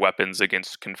nuclear weapons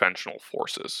against conventional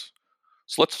forces.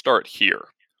 So let's start here.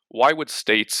 Why would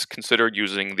states consider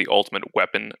using the ultimate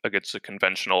weapon against a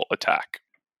conventional attack?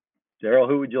 Daryl,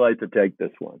 who would you like to take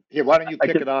this one? Yeah, why don't you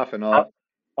kick it off and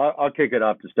I'll kick it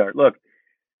off to start. Look,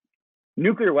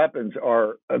 nuclear weapons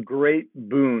are a great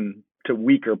boon to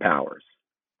weaker powers,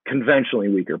 conventionally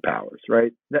weaker powers,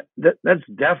 right? That's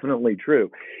definitely true.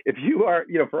 If you are,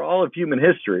 for all of human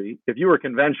history, if you were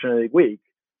conventionally weak,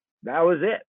 that was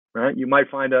it, right? You might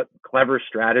find a clever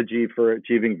strategy for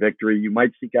achieving victory. You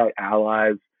might seek out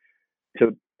allies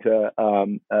to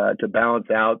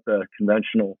balance out the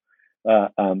conventional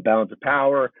balance of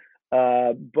power.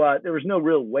 But there was no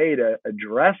real way to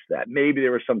address that. Maybe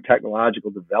there was some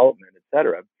technological development, et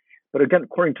cetera. But again,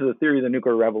 according to the theory of the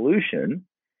nuclear revolution,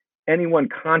 anyone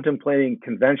contemplating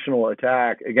conventional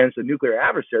attack against a nuclear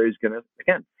adversary is going to,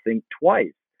 again, think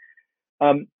twice.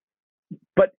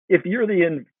 But if you're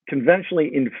the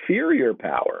conventionally inferior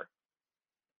power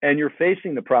and you're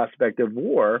facing the prospect of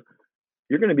war,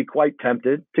 you're going to be quite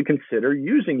tempted to consider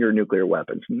using your nuclear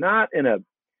weapons, not in a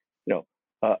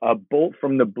bolt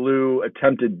from the blue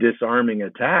attempted disarming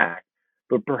attack,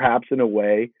 but perhaps in a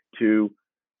way to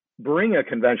bring a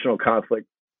conventional conflict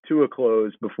to a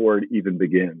close before it even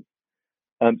begins.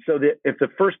 So if the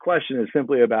first question is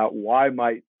simply about why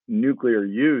might nuclear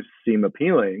use seem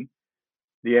appealing,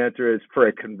 the answer is for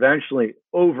a conventionally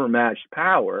overmatched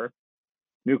power,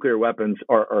 nuclear weapons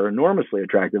are enormously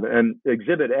attractive. And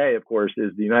Exhibit A, of course,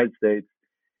 is the United States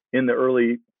in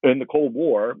the Cold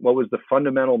War. What was the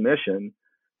fundamental mission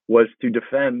was to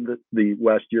defend the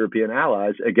West European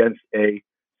allies against a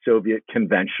Soviet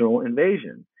conventional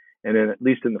invasion. And at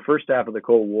least in the first half of the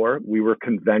Cold War, we were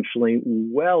conventionally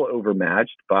well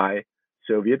overmatched by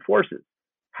Soviet forces.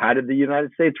 How did the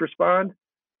United States respond?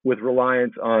 With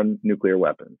reliance on nuclear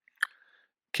weapons.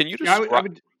 Can you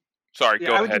describe? Sorry,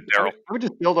 go ahead, Daryl. I would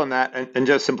just build on that and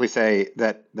just simply say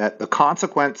that the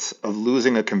consequence of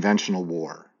losing a conventional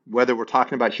war whether we're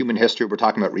talking about human history or we're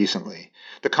talking about recently,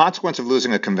 the consequence of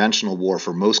losing a conventional war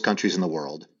for most countries in the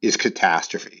world is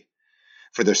catastrophe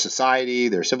for their society,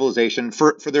 their civilization,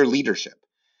 for their leadership.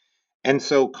 And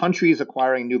so countries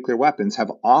acquiring nuclear weapons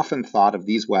have often thought of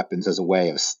these weapons as a way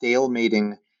of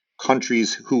stalemating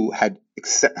countries who had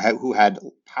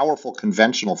powerful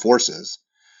conventional forces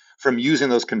from using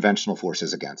those conventional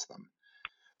forces against them.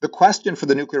 The question for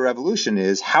the nuclear revolution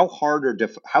is how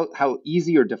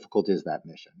easy or difficult is that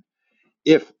mission?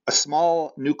 If a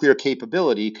small nuclear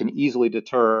capability can easily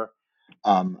deter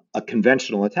a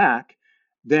conventional attack,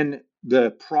 then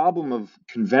the problem of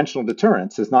conventional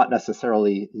deterrence does not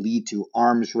necessarily lead to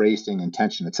arms racing and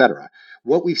tension, etc.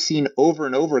 What we've seen over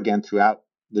and over again throughout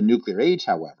the nuclear age,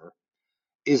 however,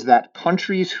 is that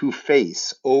countries who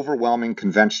face overwhelming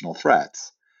conventional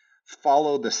threats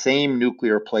follow the same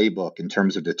nuclear playbook in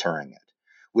terms of deterring it,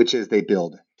 which is they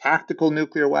build tactical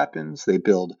nuclear weapons, they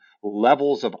build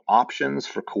levels of options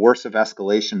for coercive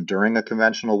escalation during a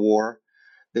conventional war,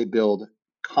 they build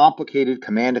complicated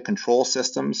command and control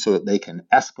systems so that they can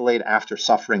escalate after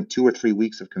suffering 2 or 3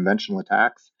 weeks of conventional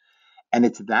attacks. And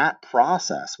it's that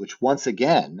process which once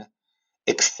again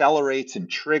accelerates and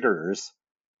triggers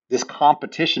this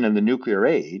competition in the nuclear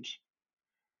age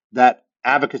that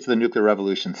advocates of the nuclear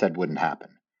revolution said wouldn't happen.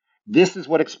 This is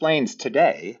what explains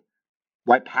today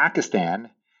why Pakistan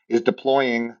is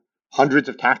deploying hundreds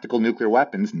of tactical nuclear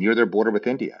weapons near their border with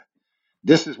India.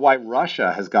 This is why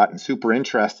Russia has gotten super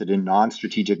interested in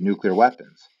non-strategic nuclear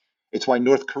weapons. It's why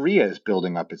North Korea is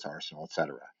building up its arsenal,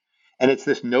 etc. And it's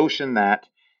this notion that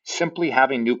simply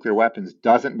having nuclear weapons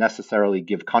doesn't necessarily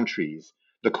give countries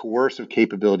the coercive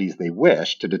capabilities they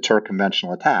wish to deter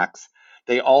conventional attacks.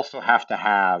 They also have to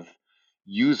have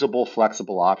usable,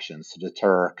 flexible options to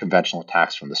deter conventional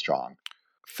attacks from the strong.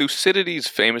 Thucydides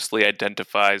famously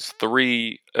identifies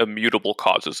 3 immutable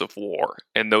causes of war,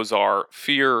 and those are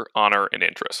fear, honor, and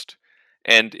interest.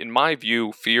 And in my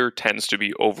view, fear tends to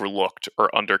be overlooked or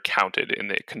undercounted in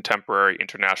the contemporary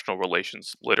international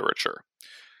relations literature.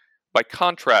 By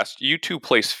contrast, you two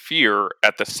place fear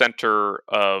at the center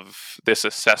of this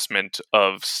assessment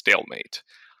of stalemate.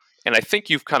 And I think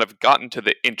you've kind of gotten to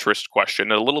the interest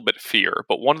question, a little bit fear,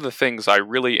 but one of the things I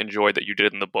really enjoyed that you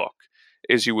did in the book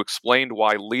is you explained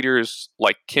why leaders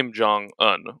like Kim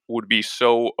Jong-un would be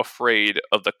so afraid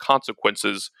of the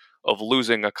consequences of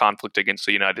losing a conflict against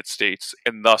the United States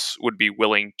and thus would be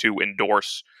willing to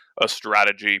endorse a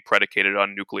strategy predicated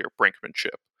on nuclear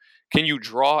brinkmanship. Can you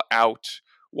draw out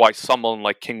why someone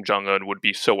like Kim Jong-un would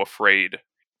be so afraid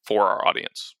for our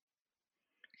audience?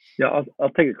 Yeah, I'll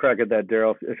take a crack at that,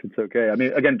 Daryl, if it's okay. I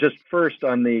mean, again, just first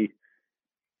on the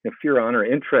fear, honor,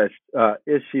 interest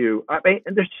issue. I mean,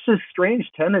 there's just a strange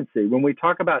tendency when we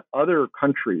talk about other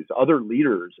countries, other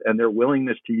leaders, and their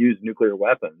willingness to use nuclear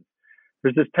weapons.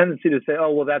 There's this tendency to say,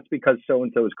 oh, well, that's because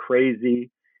so-and-so is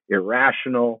crazy,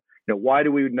 irrational. Why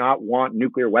do we not want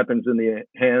nuclear weapons in the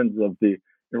hands of the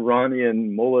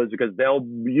Iranian mullahs? Because they'll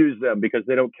use them because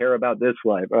they don't care about this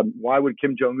life. Why would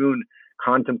Kim Jong-un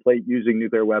contemplate using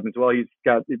nuclear weapons? Well, he's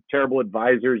got terrible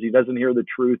advisors. He doesn't hear the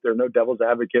truth. There are no devil's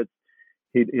advocates.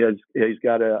 He's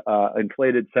got an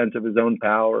inflated sense of his own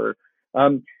power.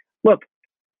 Look,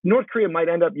 North Korea might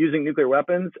end up using nuclear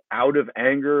weapons out of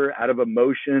anger, out of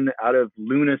emotion, out of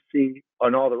lunacy,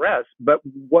 and all the rest. But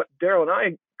what Daryl and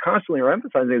I constantly are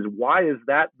emphasizing is why is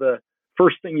that the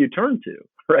first thing you turn to,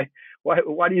 right?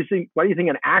 Why do you think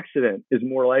an accident is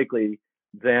more likely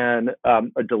than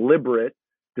a deliberate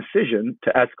decision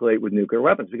to escalate with nuclear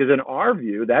weapons? Because in our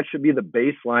view, that should be the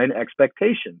baseline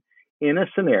expectation in a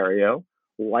scenario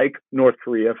like North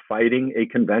Korea fighting a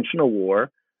conventional war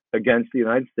against the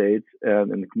United States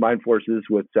and the combined forces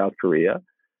with South Korea,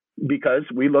 because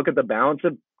we look at the balance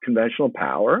of conventional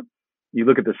power, you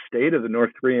look at the state of the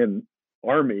North Korean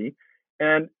army,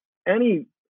 and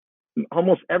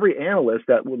almost every analyst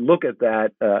that would look at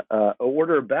that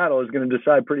order of battle is going to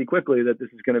decide pretty quickly that this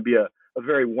is going to be a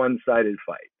very one-sided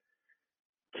fight.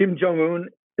 Kim Jong-un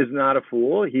is not a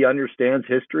fool. He understands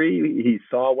history. He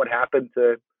saw what happened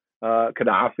to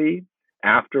Gaddafi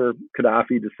after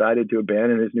Gaddafi decided to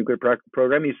abandon his nuclear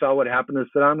program. He saw what happened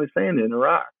to Saddam Hussein in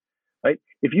Iraq. Right?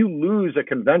 If you lose a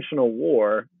conventional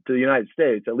war to the United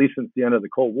States, at least since the end of the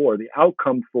Cold War, the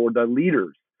outcome for the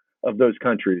leaders of those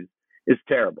countries is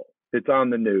terrible. It's on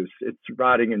the news. It's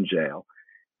rotting in jail.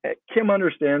 Kim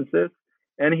understands this,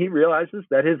 and he realizes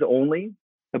that his only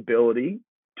ability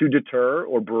to deter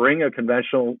or bring a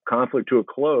conventional conflict to a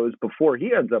close before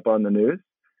he ends up on the news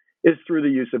is through the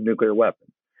use of nuclear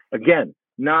weapons. Again,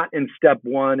 not in step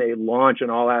one, a launch an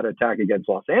all-out attack against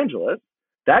Los Angeles.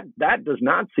 That does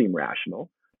not seem rational.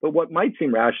 But what might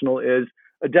seem rational is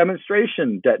a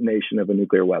demonstration detonation of a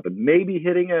nuclear weapon, maybe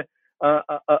hitting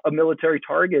a military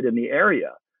target in the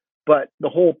area. But the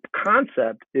whole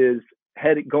concept is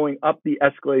going up the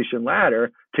escalation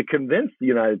ladder to convince the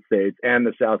United States and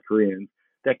the South Koreans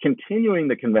that continuing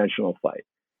the conventional fight,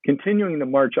 continuing the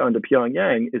march onto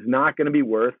Pyongyang is not going to be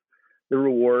worth the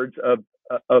rewards of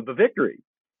a victory,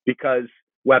 because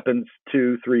weapons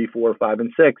 2, 3, 4, 5,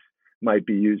 and 6 might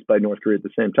be used by North Korea at the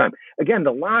same time. Again,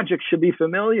 the logic should be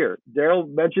familiar. Daryl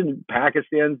mentioned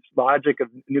Pakistan's logic of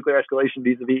nuclear escalation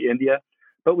vis-a-vis India,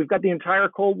 but we've got the entire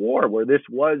Cold War where this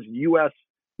was U.S.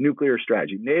 nuclear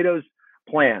strategy. NATO's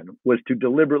plan was to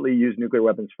deliberately use nuclear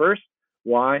weapons first.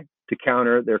 Why? To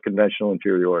counter their conventional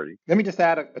inferiority. Let me just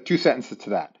add a 2 sentences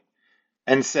to that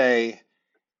and say,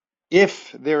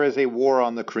 if there is a war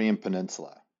on the Korean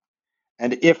Peninsula,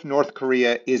 and if North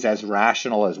Korea is as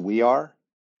rational as we are,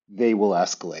 they will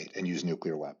escalate and use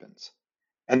nuclear weapons.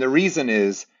 And the reason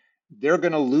is they're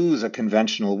going to lose a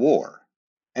conventional war.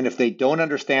 And if they don't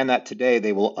understand that today,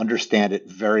 they will understand it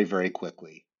very, very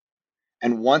quickly.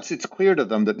 And once it's clear to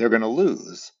them that they're going to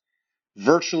lose,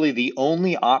 virtually the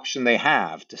only option they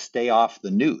have to stay off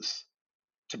the noose,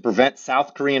 to prevent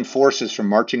South Korean forces from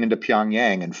marching into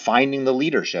Pyongyang and finding the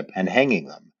leadership and hanging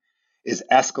them, is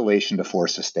escalation to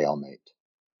force a stalemate.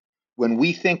 When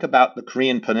we think about the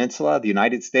Korean Peninsula, the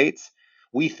United States,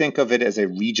 we think of it as a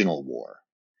regional war.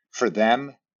 For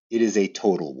them, it is a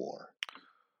total war.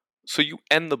 So you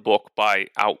end the book by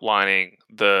outlining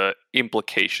the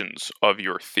implications of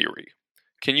your theory.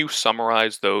 Can you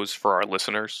summarize those for our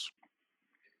listeners?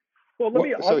 Well, let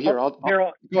me just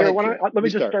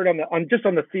start on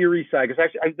the theory side, because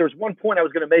actually there's one point I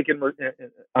was going to make that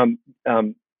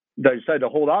I decided to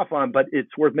hold off on, but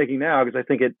it's worth making now because I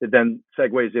think it then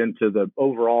segues into the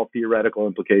overall theoretical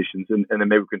implications, and then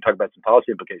maybe we can talk about some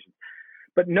policy implications.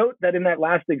 But note that in that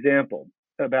last example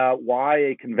about why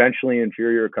a conventionally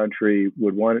inferior country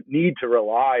would need to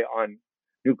rely on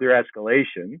nuclear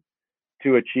escalation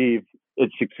to achieve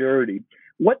its security,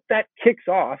 what that kicks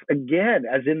off, again,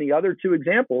 as in the other two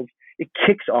examples, it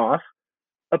kicks off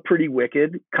a pretty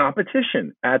wicked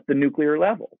competition at the nuclear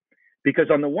level. Because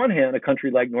on the one hand, a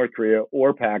country like North Korea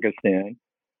or Pakistan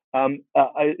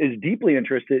is deeply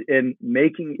interested in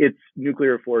making its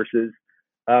nuclear forces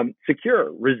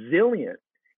secure, resilient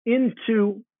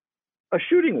into a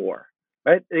shooting war.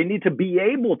 Right? They need to be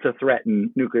able to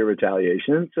threaten nuclear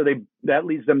retaliation, so that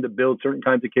leads them to build certain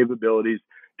kinds of capabilities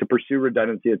to pursue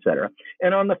redundancy, et cetera.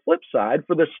 And on the flip side,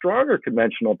 for the stronger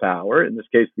conventional power, in this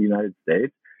case, the United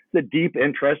States, the deep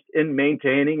interest in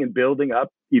maintaining and building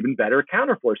up even better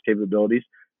counterforce capabilities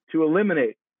to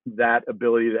eliminate that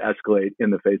ability to escalate in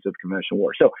the face of conventional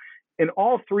war. So in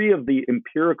all three of the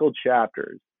empirical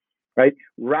chapters, right,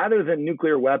 rather than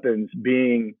nuclear weapons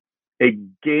being a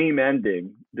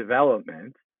game-ending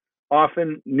development,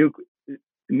 often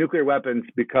nuclear weapons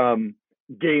become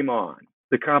game on.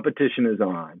 The competition is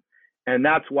on. And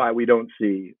that's why we don't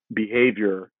see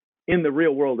behavior in the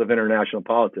real world of international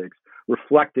politics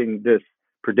reflecting this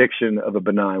prediction of a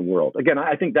benign world. Again,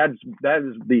 I think that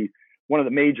is one of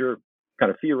the major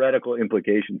kind of theoretical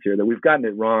implications here, that we've gotten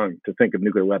it wrong to think of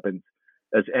nuclear weapons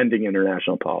as ending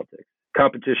international politics.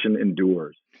 Competition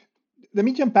endures. Let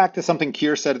me jump back to something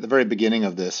Keir said at the very beginning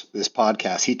of this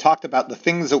podcast. He talked about the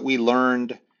things that we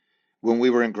learned when we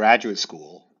were in graduate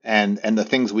school and the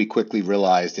things we quickly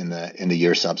realized in the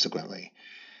years subsequently.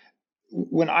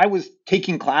 When I was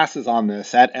taking classes on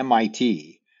this at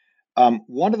MIT,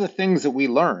 one of the things that we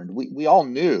learned, we all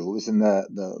knew, it was in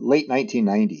the late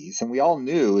 1990s, and we all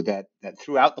knew that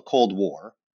throughout the Cold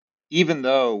War, even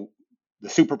though the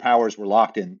superpowers were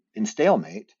locked in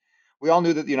stalemate, we all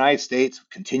knew that the United States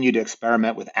continued to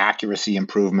experiment with accuracy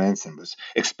improvements and was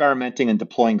experimenting and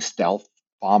deploying stealth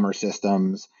bomber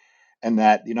systems, and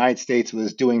that the United States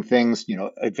was doing things,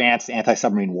 advanced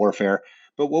anti-submarine warfare.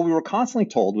 But what we were constantly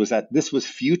told was that this was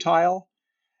futile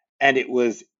and it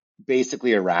was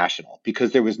basically irrational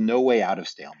because there was no way out of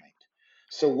stalemate.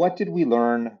 So what did we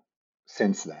learn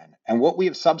since then? And what we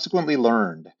have subsequently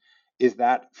learned is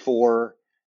that for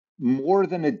more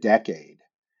than a decade,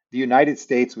 the United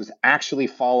States was actually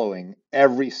following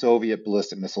every Soviet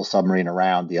ballistic missile submarine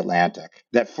around the Atlantic.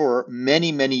 That for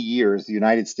many, many years, the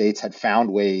United States had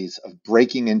found ways of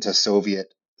breaking into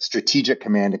Soviet strategic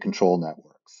command and control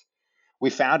networks. We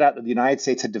found out that the United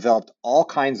States had developed all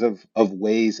kinds of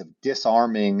ways of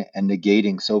disarming and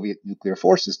negating Soviet nuclear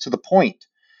forces, to the point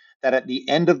that at the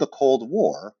end of the Cold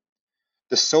War,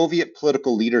 the Soviet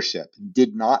political leadership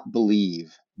did not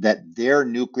believe that their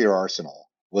nuclear arsenal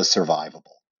was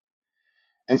survivable.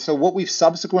 And so what we've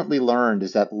subsequently learned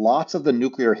is that lots of the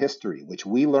nuclear history, which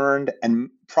we learned, and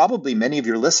probably many of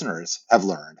your listeners have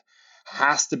learned,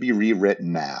 has to be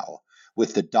rewritten now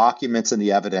with the documents and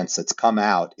the evidence that's come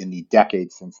out in the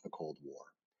decades since the Cold War.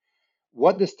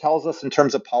 What this tells us in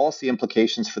terms of policy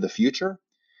implications for the future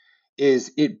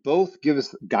is it both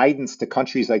gives guidance to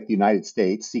countries like the United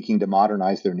States seeking to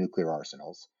modernize their nuclear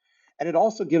arsenals, and it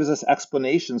also gives us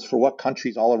explanations for what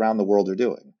countries all around the world are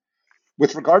doing.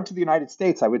 With regard to the United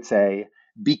States, I would say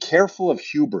be careful of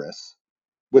hubris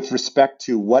with respect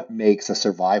to what makes a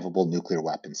survivable nuclear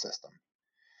weapon system.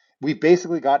 We've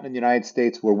basically gotten in the United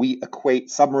States where we equate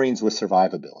submarines with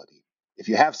survivability. If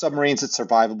you have submarines, it's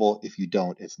survivable. If you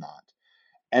don't, it's not.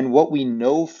 And what we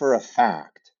know for a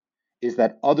fact is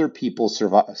that other people's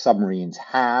submarines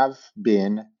have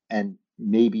been and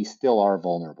maybe still are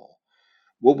vulnerable.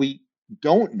 What we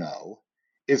don't know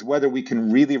is whether we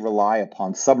can really rely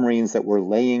upon submarines that we're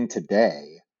laying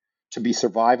today to be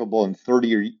survivable in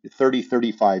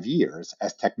 35 years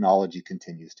as technology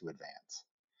continues to advance.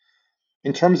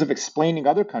 In terms of explaining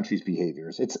other countries'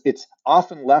 behaviors, it's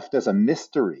often left as a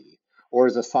mystery or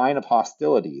as a sign of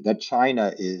hostility that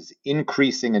China is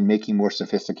increasing and making more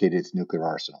sophisticated its nuclear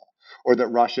arsenal, or that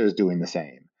Russia is doing the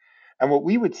same. And what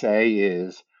we would say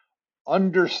is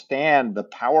understand the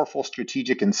powerful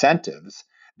strategic incentives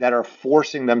that are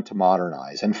forcing them to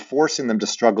modernize and forcing them to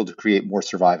struggle to create more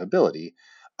survivability,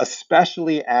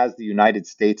 especially as the United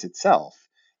States itself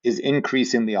is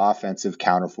increasing the offensive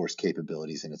counterforce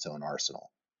capabilities in its own arsenal.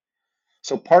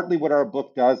 So partly what our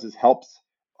book does is helps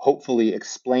hopefully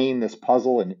explain this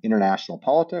puzzle in international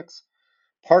politics.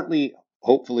 Partly,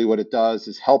 hopefully, what it does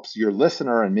is helps your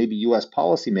listener and maybe US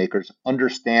policymakers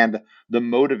understand the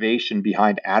motivation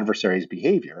behind adversaries'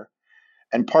 behavior.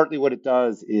 And partly what it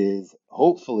does is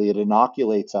hopefully it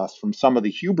inoculates us from some of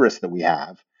the hubris that we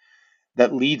have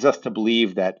that leads us to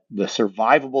believe that the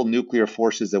survivable nuclear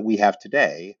forces that we have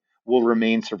today will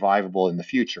remain survivable in the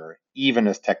future, even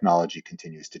as technology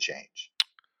continues to change.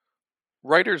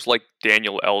 Writers like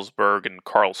Daniel Ellsberg and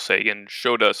Carl Sagan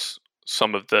showed us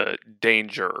some of the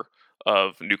danger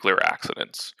of nuclear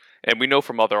accidents. And we know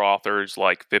from other authors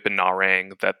like Vipin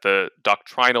Narang that the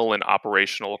doctrinal and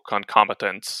operational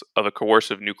concomitants of a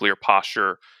coercive nuclear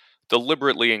posture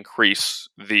deliberately increase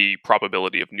the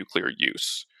probability of nuclear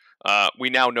use. We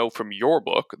now know from your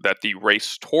book that the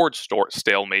race towards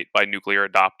stalemate by nuclear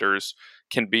adopters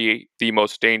can be the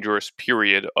most dangerous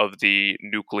period of the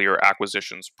nuclear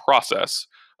acquisitions process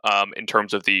in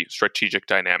terms of the strategic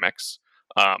dynamics.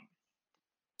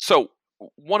 So,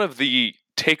 one of the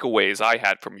takeaways I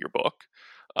had from your book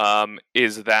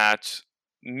is that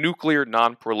nuclear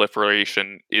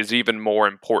nonproliferation is even more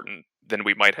important than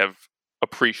we might have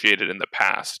appreciated in the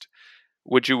past.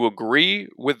 Would you agree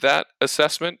with that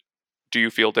assessment? Do you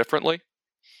feel differently?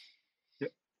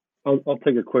 I'll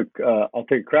take a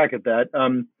crack at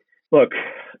that. Look,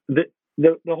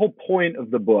 the whole point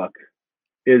of the book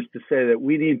is to say that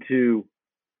we need to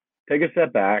take a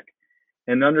step back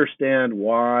and understand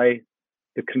why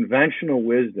the conventional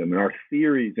wisdom and our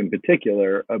theories in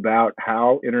particular about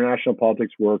how international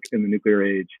politics work in the nuclear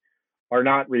age are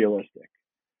not realistic.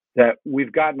 That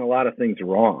we've gotten a lot of things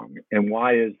wrong. And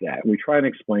why is that? We try and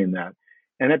explain that.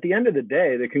 And at the end of the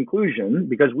day, the conclusion,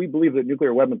 because we believe that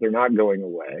nuclear weapons are not going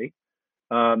away,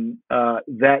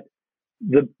 that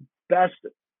the best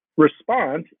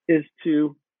response is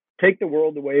to take the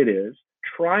world the way it is,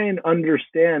 try and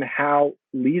understand how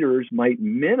leaders might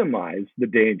minimize the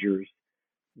dangers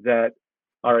that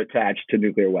are attached to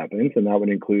nuclear weapons, and that would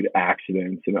include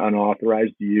accidents and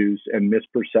unauthorized use and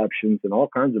misperceptions and all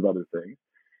kinds of other things,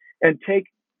 and take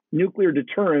nuclear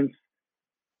deterrence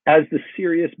as the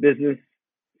serious business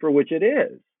for which it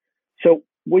is. So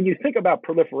when you think about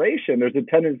proliferation, there's a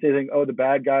tendency to think, oh, the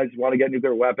bad guys want to get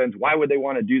nuclear weapons. Why would they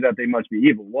want to do that? They must be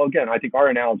evil. Well, again, I think our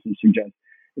analysis suggests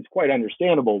it's quite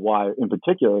understandable why, in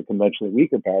particular, conventionally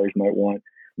weaker powers might want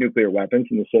nuclear weapons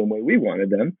in the same way we wanted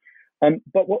them.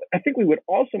 But what I think we would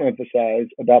also emphasize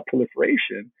about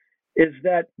proliferation is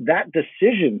that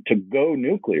decision to go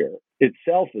nuclear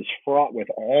itself is fraught with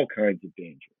all kinds of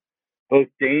danger, both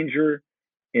danger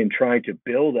in trying to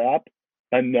build up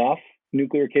enough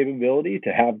nuclear capability to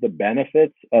have the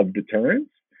benefits of deterrence.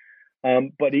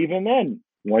 But even then,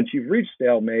 once you've reached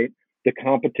stalemate, the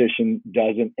competition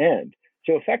doesn't end.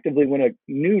 So effectively, when a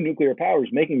new nuclear power is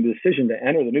making the decision to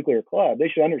enter the nuclear club, they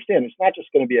should understand it's not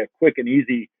just going to be a quick and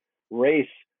easy race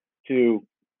to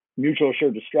mutual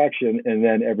assured destruction and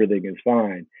then everything is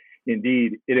fine.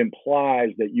 Indeed, it implies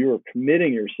that you are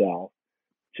committing yourself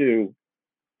to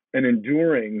an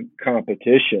enduring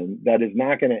competition that is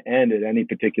not going to end at any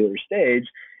particular stage.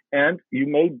 And you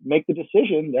may make the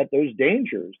decision that those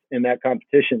dangers in that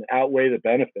competition outweigh the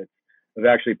benefits of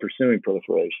actually pursuing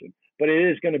proliferation. But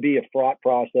it is going to be a fraught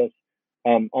process,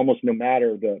 almost no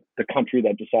matter the country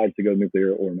that decides to go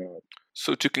nuclear or not.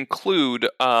 So to conclude,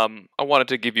 I wanted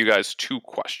to give you guys two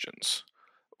questions.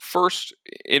 First,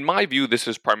 in my view, this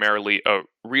is primarily a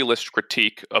realist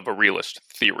critique of a realist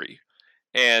theory.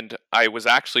 And I was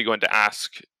actually going to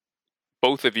ask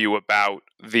both of you about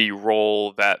the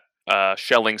role that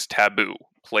Schelling's taboo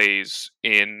plays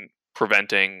in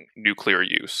preventing nuclear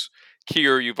use.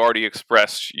 Keir, you've already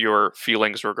expressed your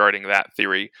feelings regarding that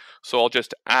theory, so I'll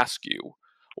just ask you,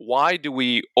 why do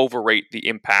we overrate the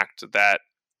impact that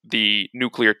the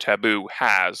nuclear taboo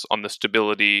has on the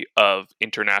stability of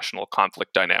international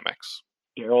conflict dynamics?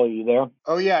 Daryl, are you there?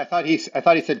 Oh yeah, I thought he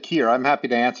said Keir. I'm happy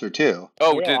to answer too.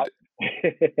 Oh, yeah,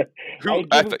 Keir,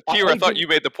 I thought you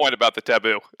made the point about the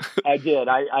taboo. I did.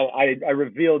 I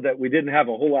revealed that we didn't have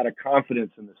a whole lot of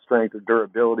confidence in the strength or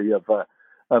durability of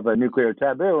a nuclear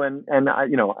taboo, and I,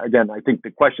 again, I think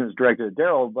the question is directed at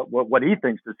Daryl, but what he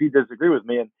thinks. Does he disagree with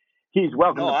me? And he's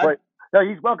welcome to play. No,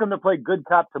 he's welcome to play good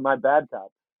cop to my bad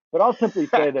cop. But I'll simply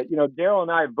say that Daryl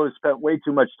and I have both spent way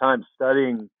too much time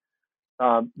studying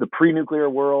the pre-nuclear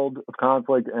world of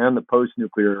conflict and the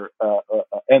post-nuclear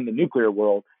and the nuclear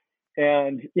world.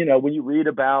 And, when you read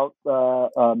about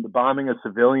the bombing of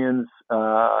civilians,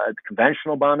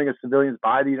 conventional bombing of civilians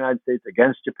by the United States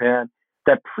against Japan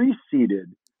that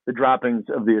preceded the droppings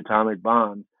of the atomic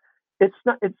bomb, it's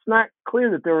not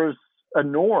clear that there was a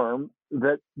norm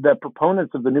that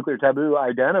proponents of the nuclear taboo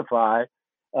identify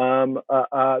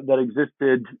that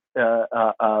existed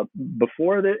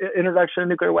before the introduction of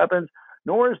nuclear weapons,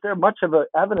 nor is there much of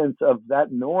evidence of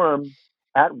that norm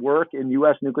at work in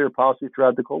U.S. nuclear policy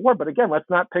throughout the Cold War. But again, let's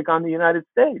not pick on the United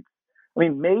States. I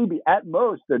mean, maybe at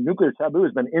most the nuclear taboo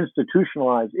has been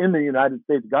institutionalized in the United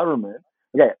States government.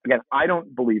 Again, I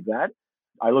don't believe that.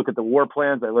 I look at the war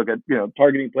plans. I look at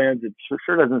targeting plans. It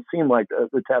sure doesn't seem like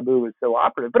the taboo is so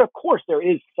operative. But of course, there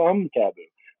is some taboo.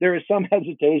 There is some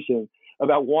hesitation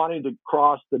about wanting to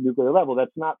cross the nuclear level. That's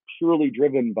not purely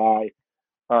driven by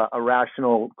a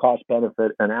rational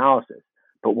cost-benefit analysis.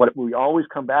 But what we always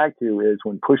come back to is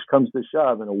when push comes to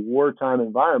shove in a wartime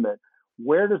environment,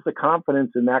 where does the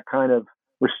confidence in that kind of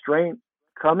restraint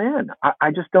come in? I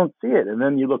just don't see it. And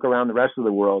then you look around the rest of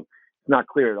the world, it's not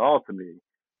clear at all to me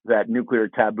that nuclear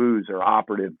taboos are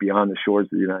operative beyond the shores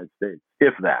of the United States,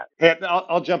 if that. Hey,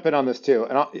 I'll jump in on this too.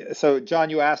 So,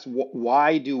 John, you asked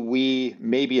why do we,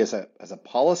 maybe as a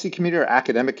policy community or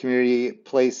academic community,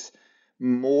 place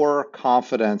more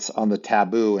confidence on the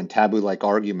taboo and taboo-like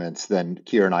arguments than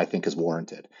Keir and I think is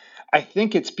warranted. I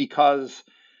think it's because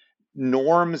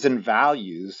norms and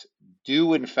values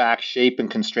do in fact shape and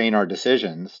constrain our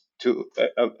decisions to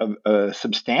a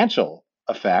substantial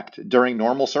effect during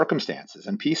normal circumstances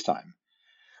and peacetime.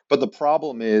 But the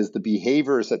problem is the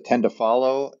behaviors that tend to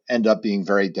follow end up being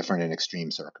very different in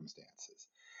extreme circumstances.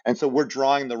 And so we're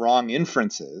drawing the wrong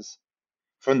inferences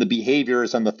from the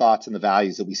behaviors and the thoughts and the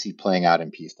values that we see playing out in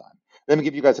peacetime. Let me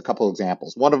give you guys a couple of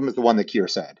examples. One of them is the one that Keir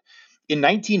said. In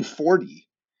 1940,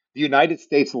 the United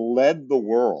States led the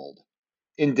world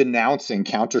in denouncing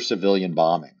counter-civilian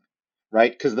bombing,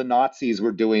 right? Because the Nazis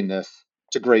were doing this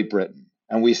to Great Britain.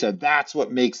 And we said, that's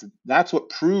what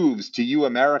proves to you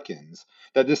Americans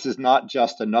that this is not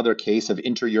just another case of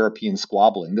inter-European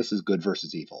squabbling. This is good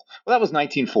versus evil. Well, that was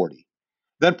 1940.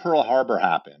 Then Pearl Harbor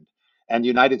happened, and the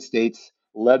United States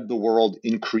led the world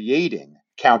in creating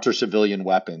counter-civilian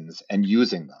weapons and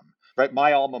using them. Right?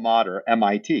 My alma mater,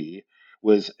 MIT,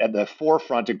 was at the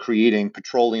forefront in creating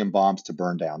petroleum bombs to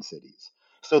burn down cities.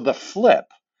 So the flip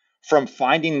from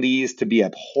finding these to be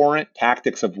abhorrent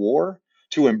tactics of war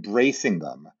to embracing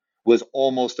them was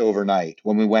almost overnight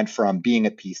when we went from being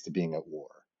at peace to being at war.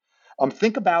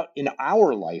 Think about in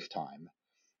our lifetime,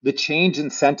 the change in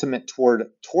sentiment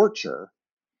toward torture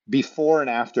before and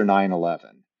after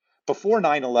 9/11. Before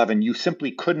 9/11, you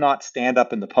simply could not stand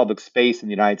up in the public space in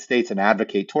the United States and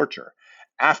advocate torture.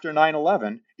 After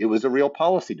 9/11, it was a real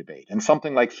policy debate. And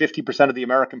something like 50% of the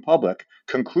American public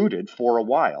concluded for a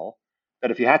while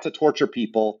that if you had to torture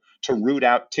people to root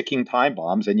out ticking time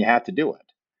bombs, then you had to do it.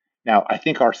 Now, I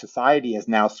think our society has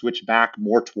now switched back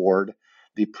more toward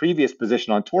the previous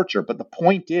position on torture. But the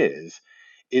point is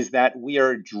that we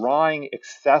are drawing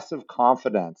excessive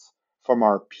confidence from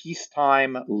our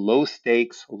peacetime, low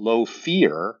stakes, low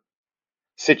fear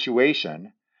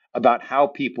situation about how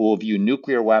people will view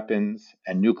nuclear weapons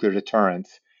and nuclear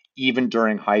deterrence, even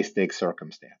during high stakes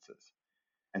circumstances.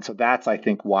 And so that's, I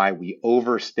think, why we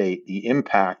overstate the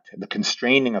impact, the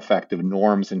constraining effect of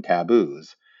norms and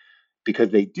taboos, because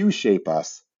they do shape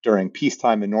us during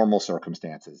peacetime and normal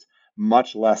circumstances,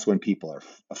 much less when people are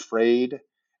afraid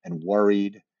and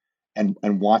worried and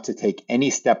want to take any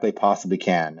step they possibly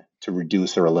can to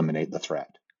reduce or eliminate the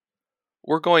threat.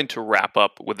 We're going to wrap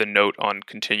up with a note on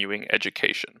continuing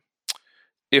education.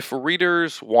 If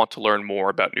readers want to learn more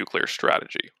about nuclear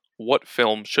strategy, what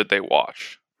films should they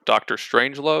watch? Dr.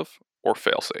 Strangelove or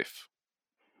Failsafe?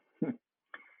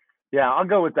 Yeah, I'll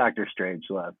go with Dr.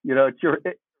 Strangelove. You know,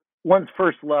 one's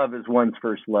first love is one's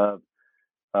first love.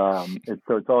 So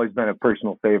it's always been a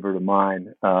personal favorite of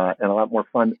mine, and a lot more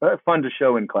fun to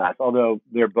show in class, although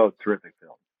they're both terrific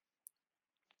films.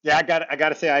 Yeah, I got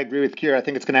to say I agree with Keir. I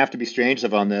think it's going to have to be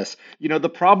Strangelove on this. You know, the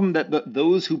problem that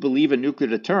those who believe in nuclear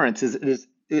deterrence is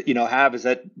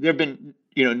that there have been,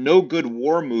 no good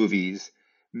war movies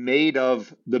made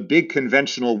of the big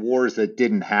conventional wars that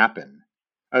didn't happen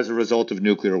as a result of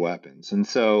nuclear weapons. And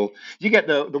so you get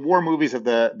the war movies of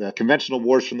the conventional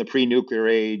wars from the pre-nuclear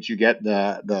age. You get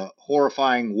the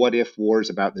horrifying what if wars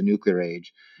about the nuclear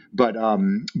age. But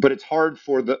it's hard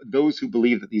for those who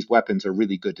believe that these weapons are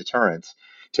really good deterrents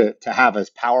to have as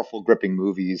powerful, gripping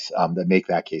movies that make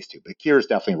that case too. But Keir is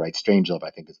definitely right. Strangelove,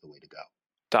 I think, is the way to go.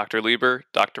 Dr. Lieber,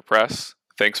 Dr. Press,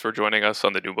 thanks for joining us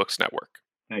on the New Books Network.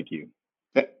 Thank you.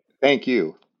 Thank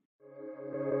you.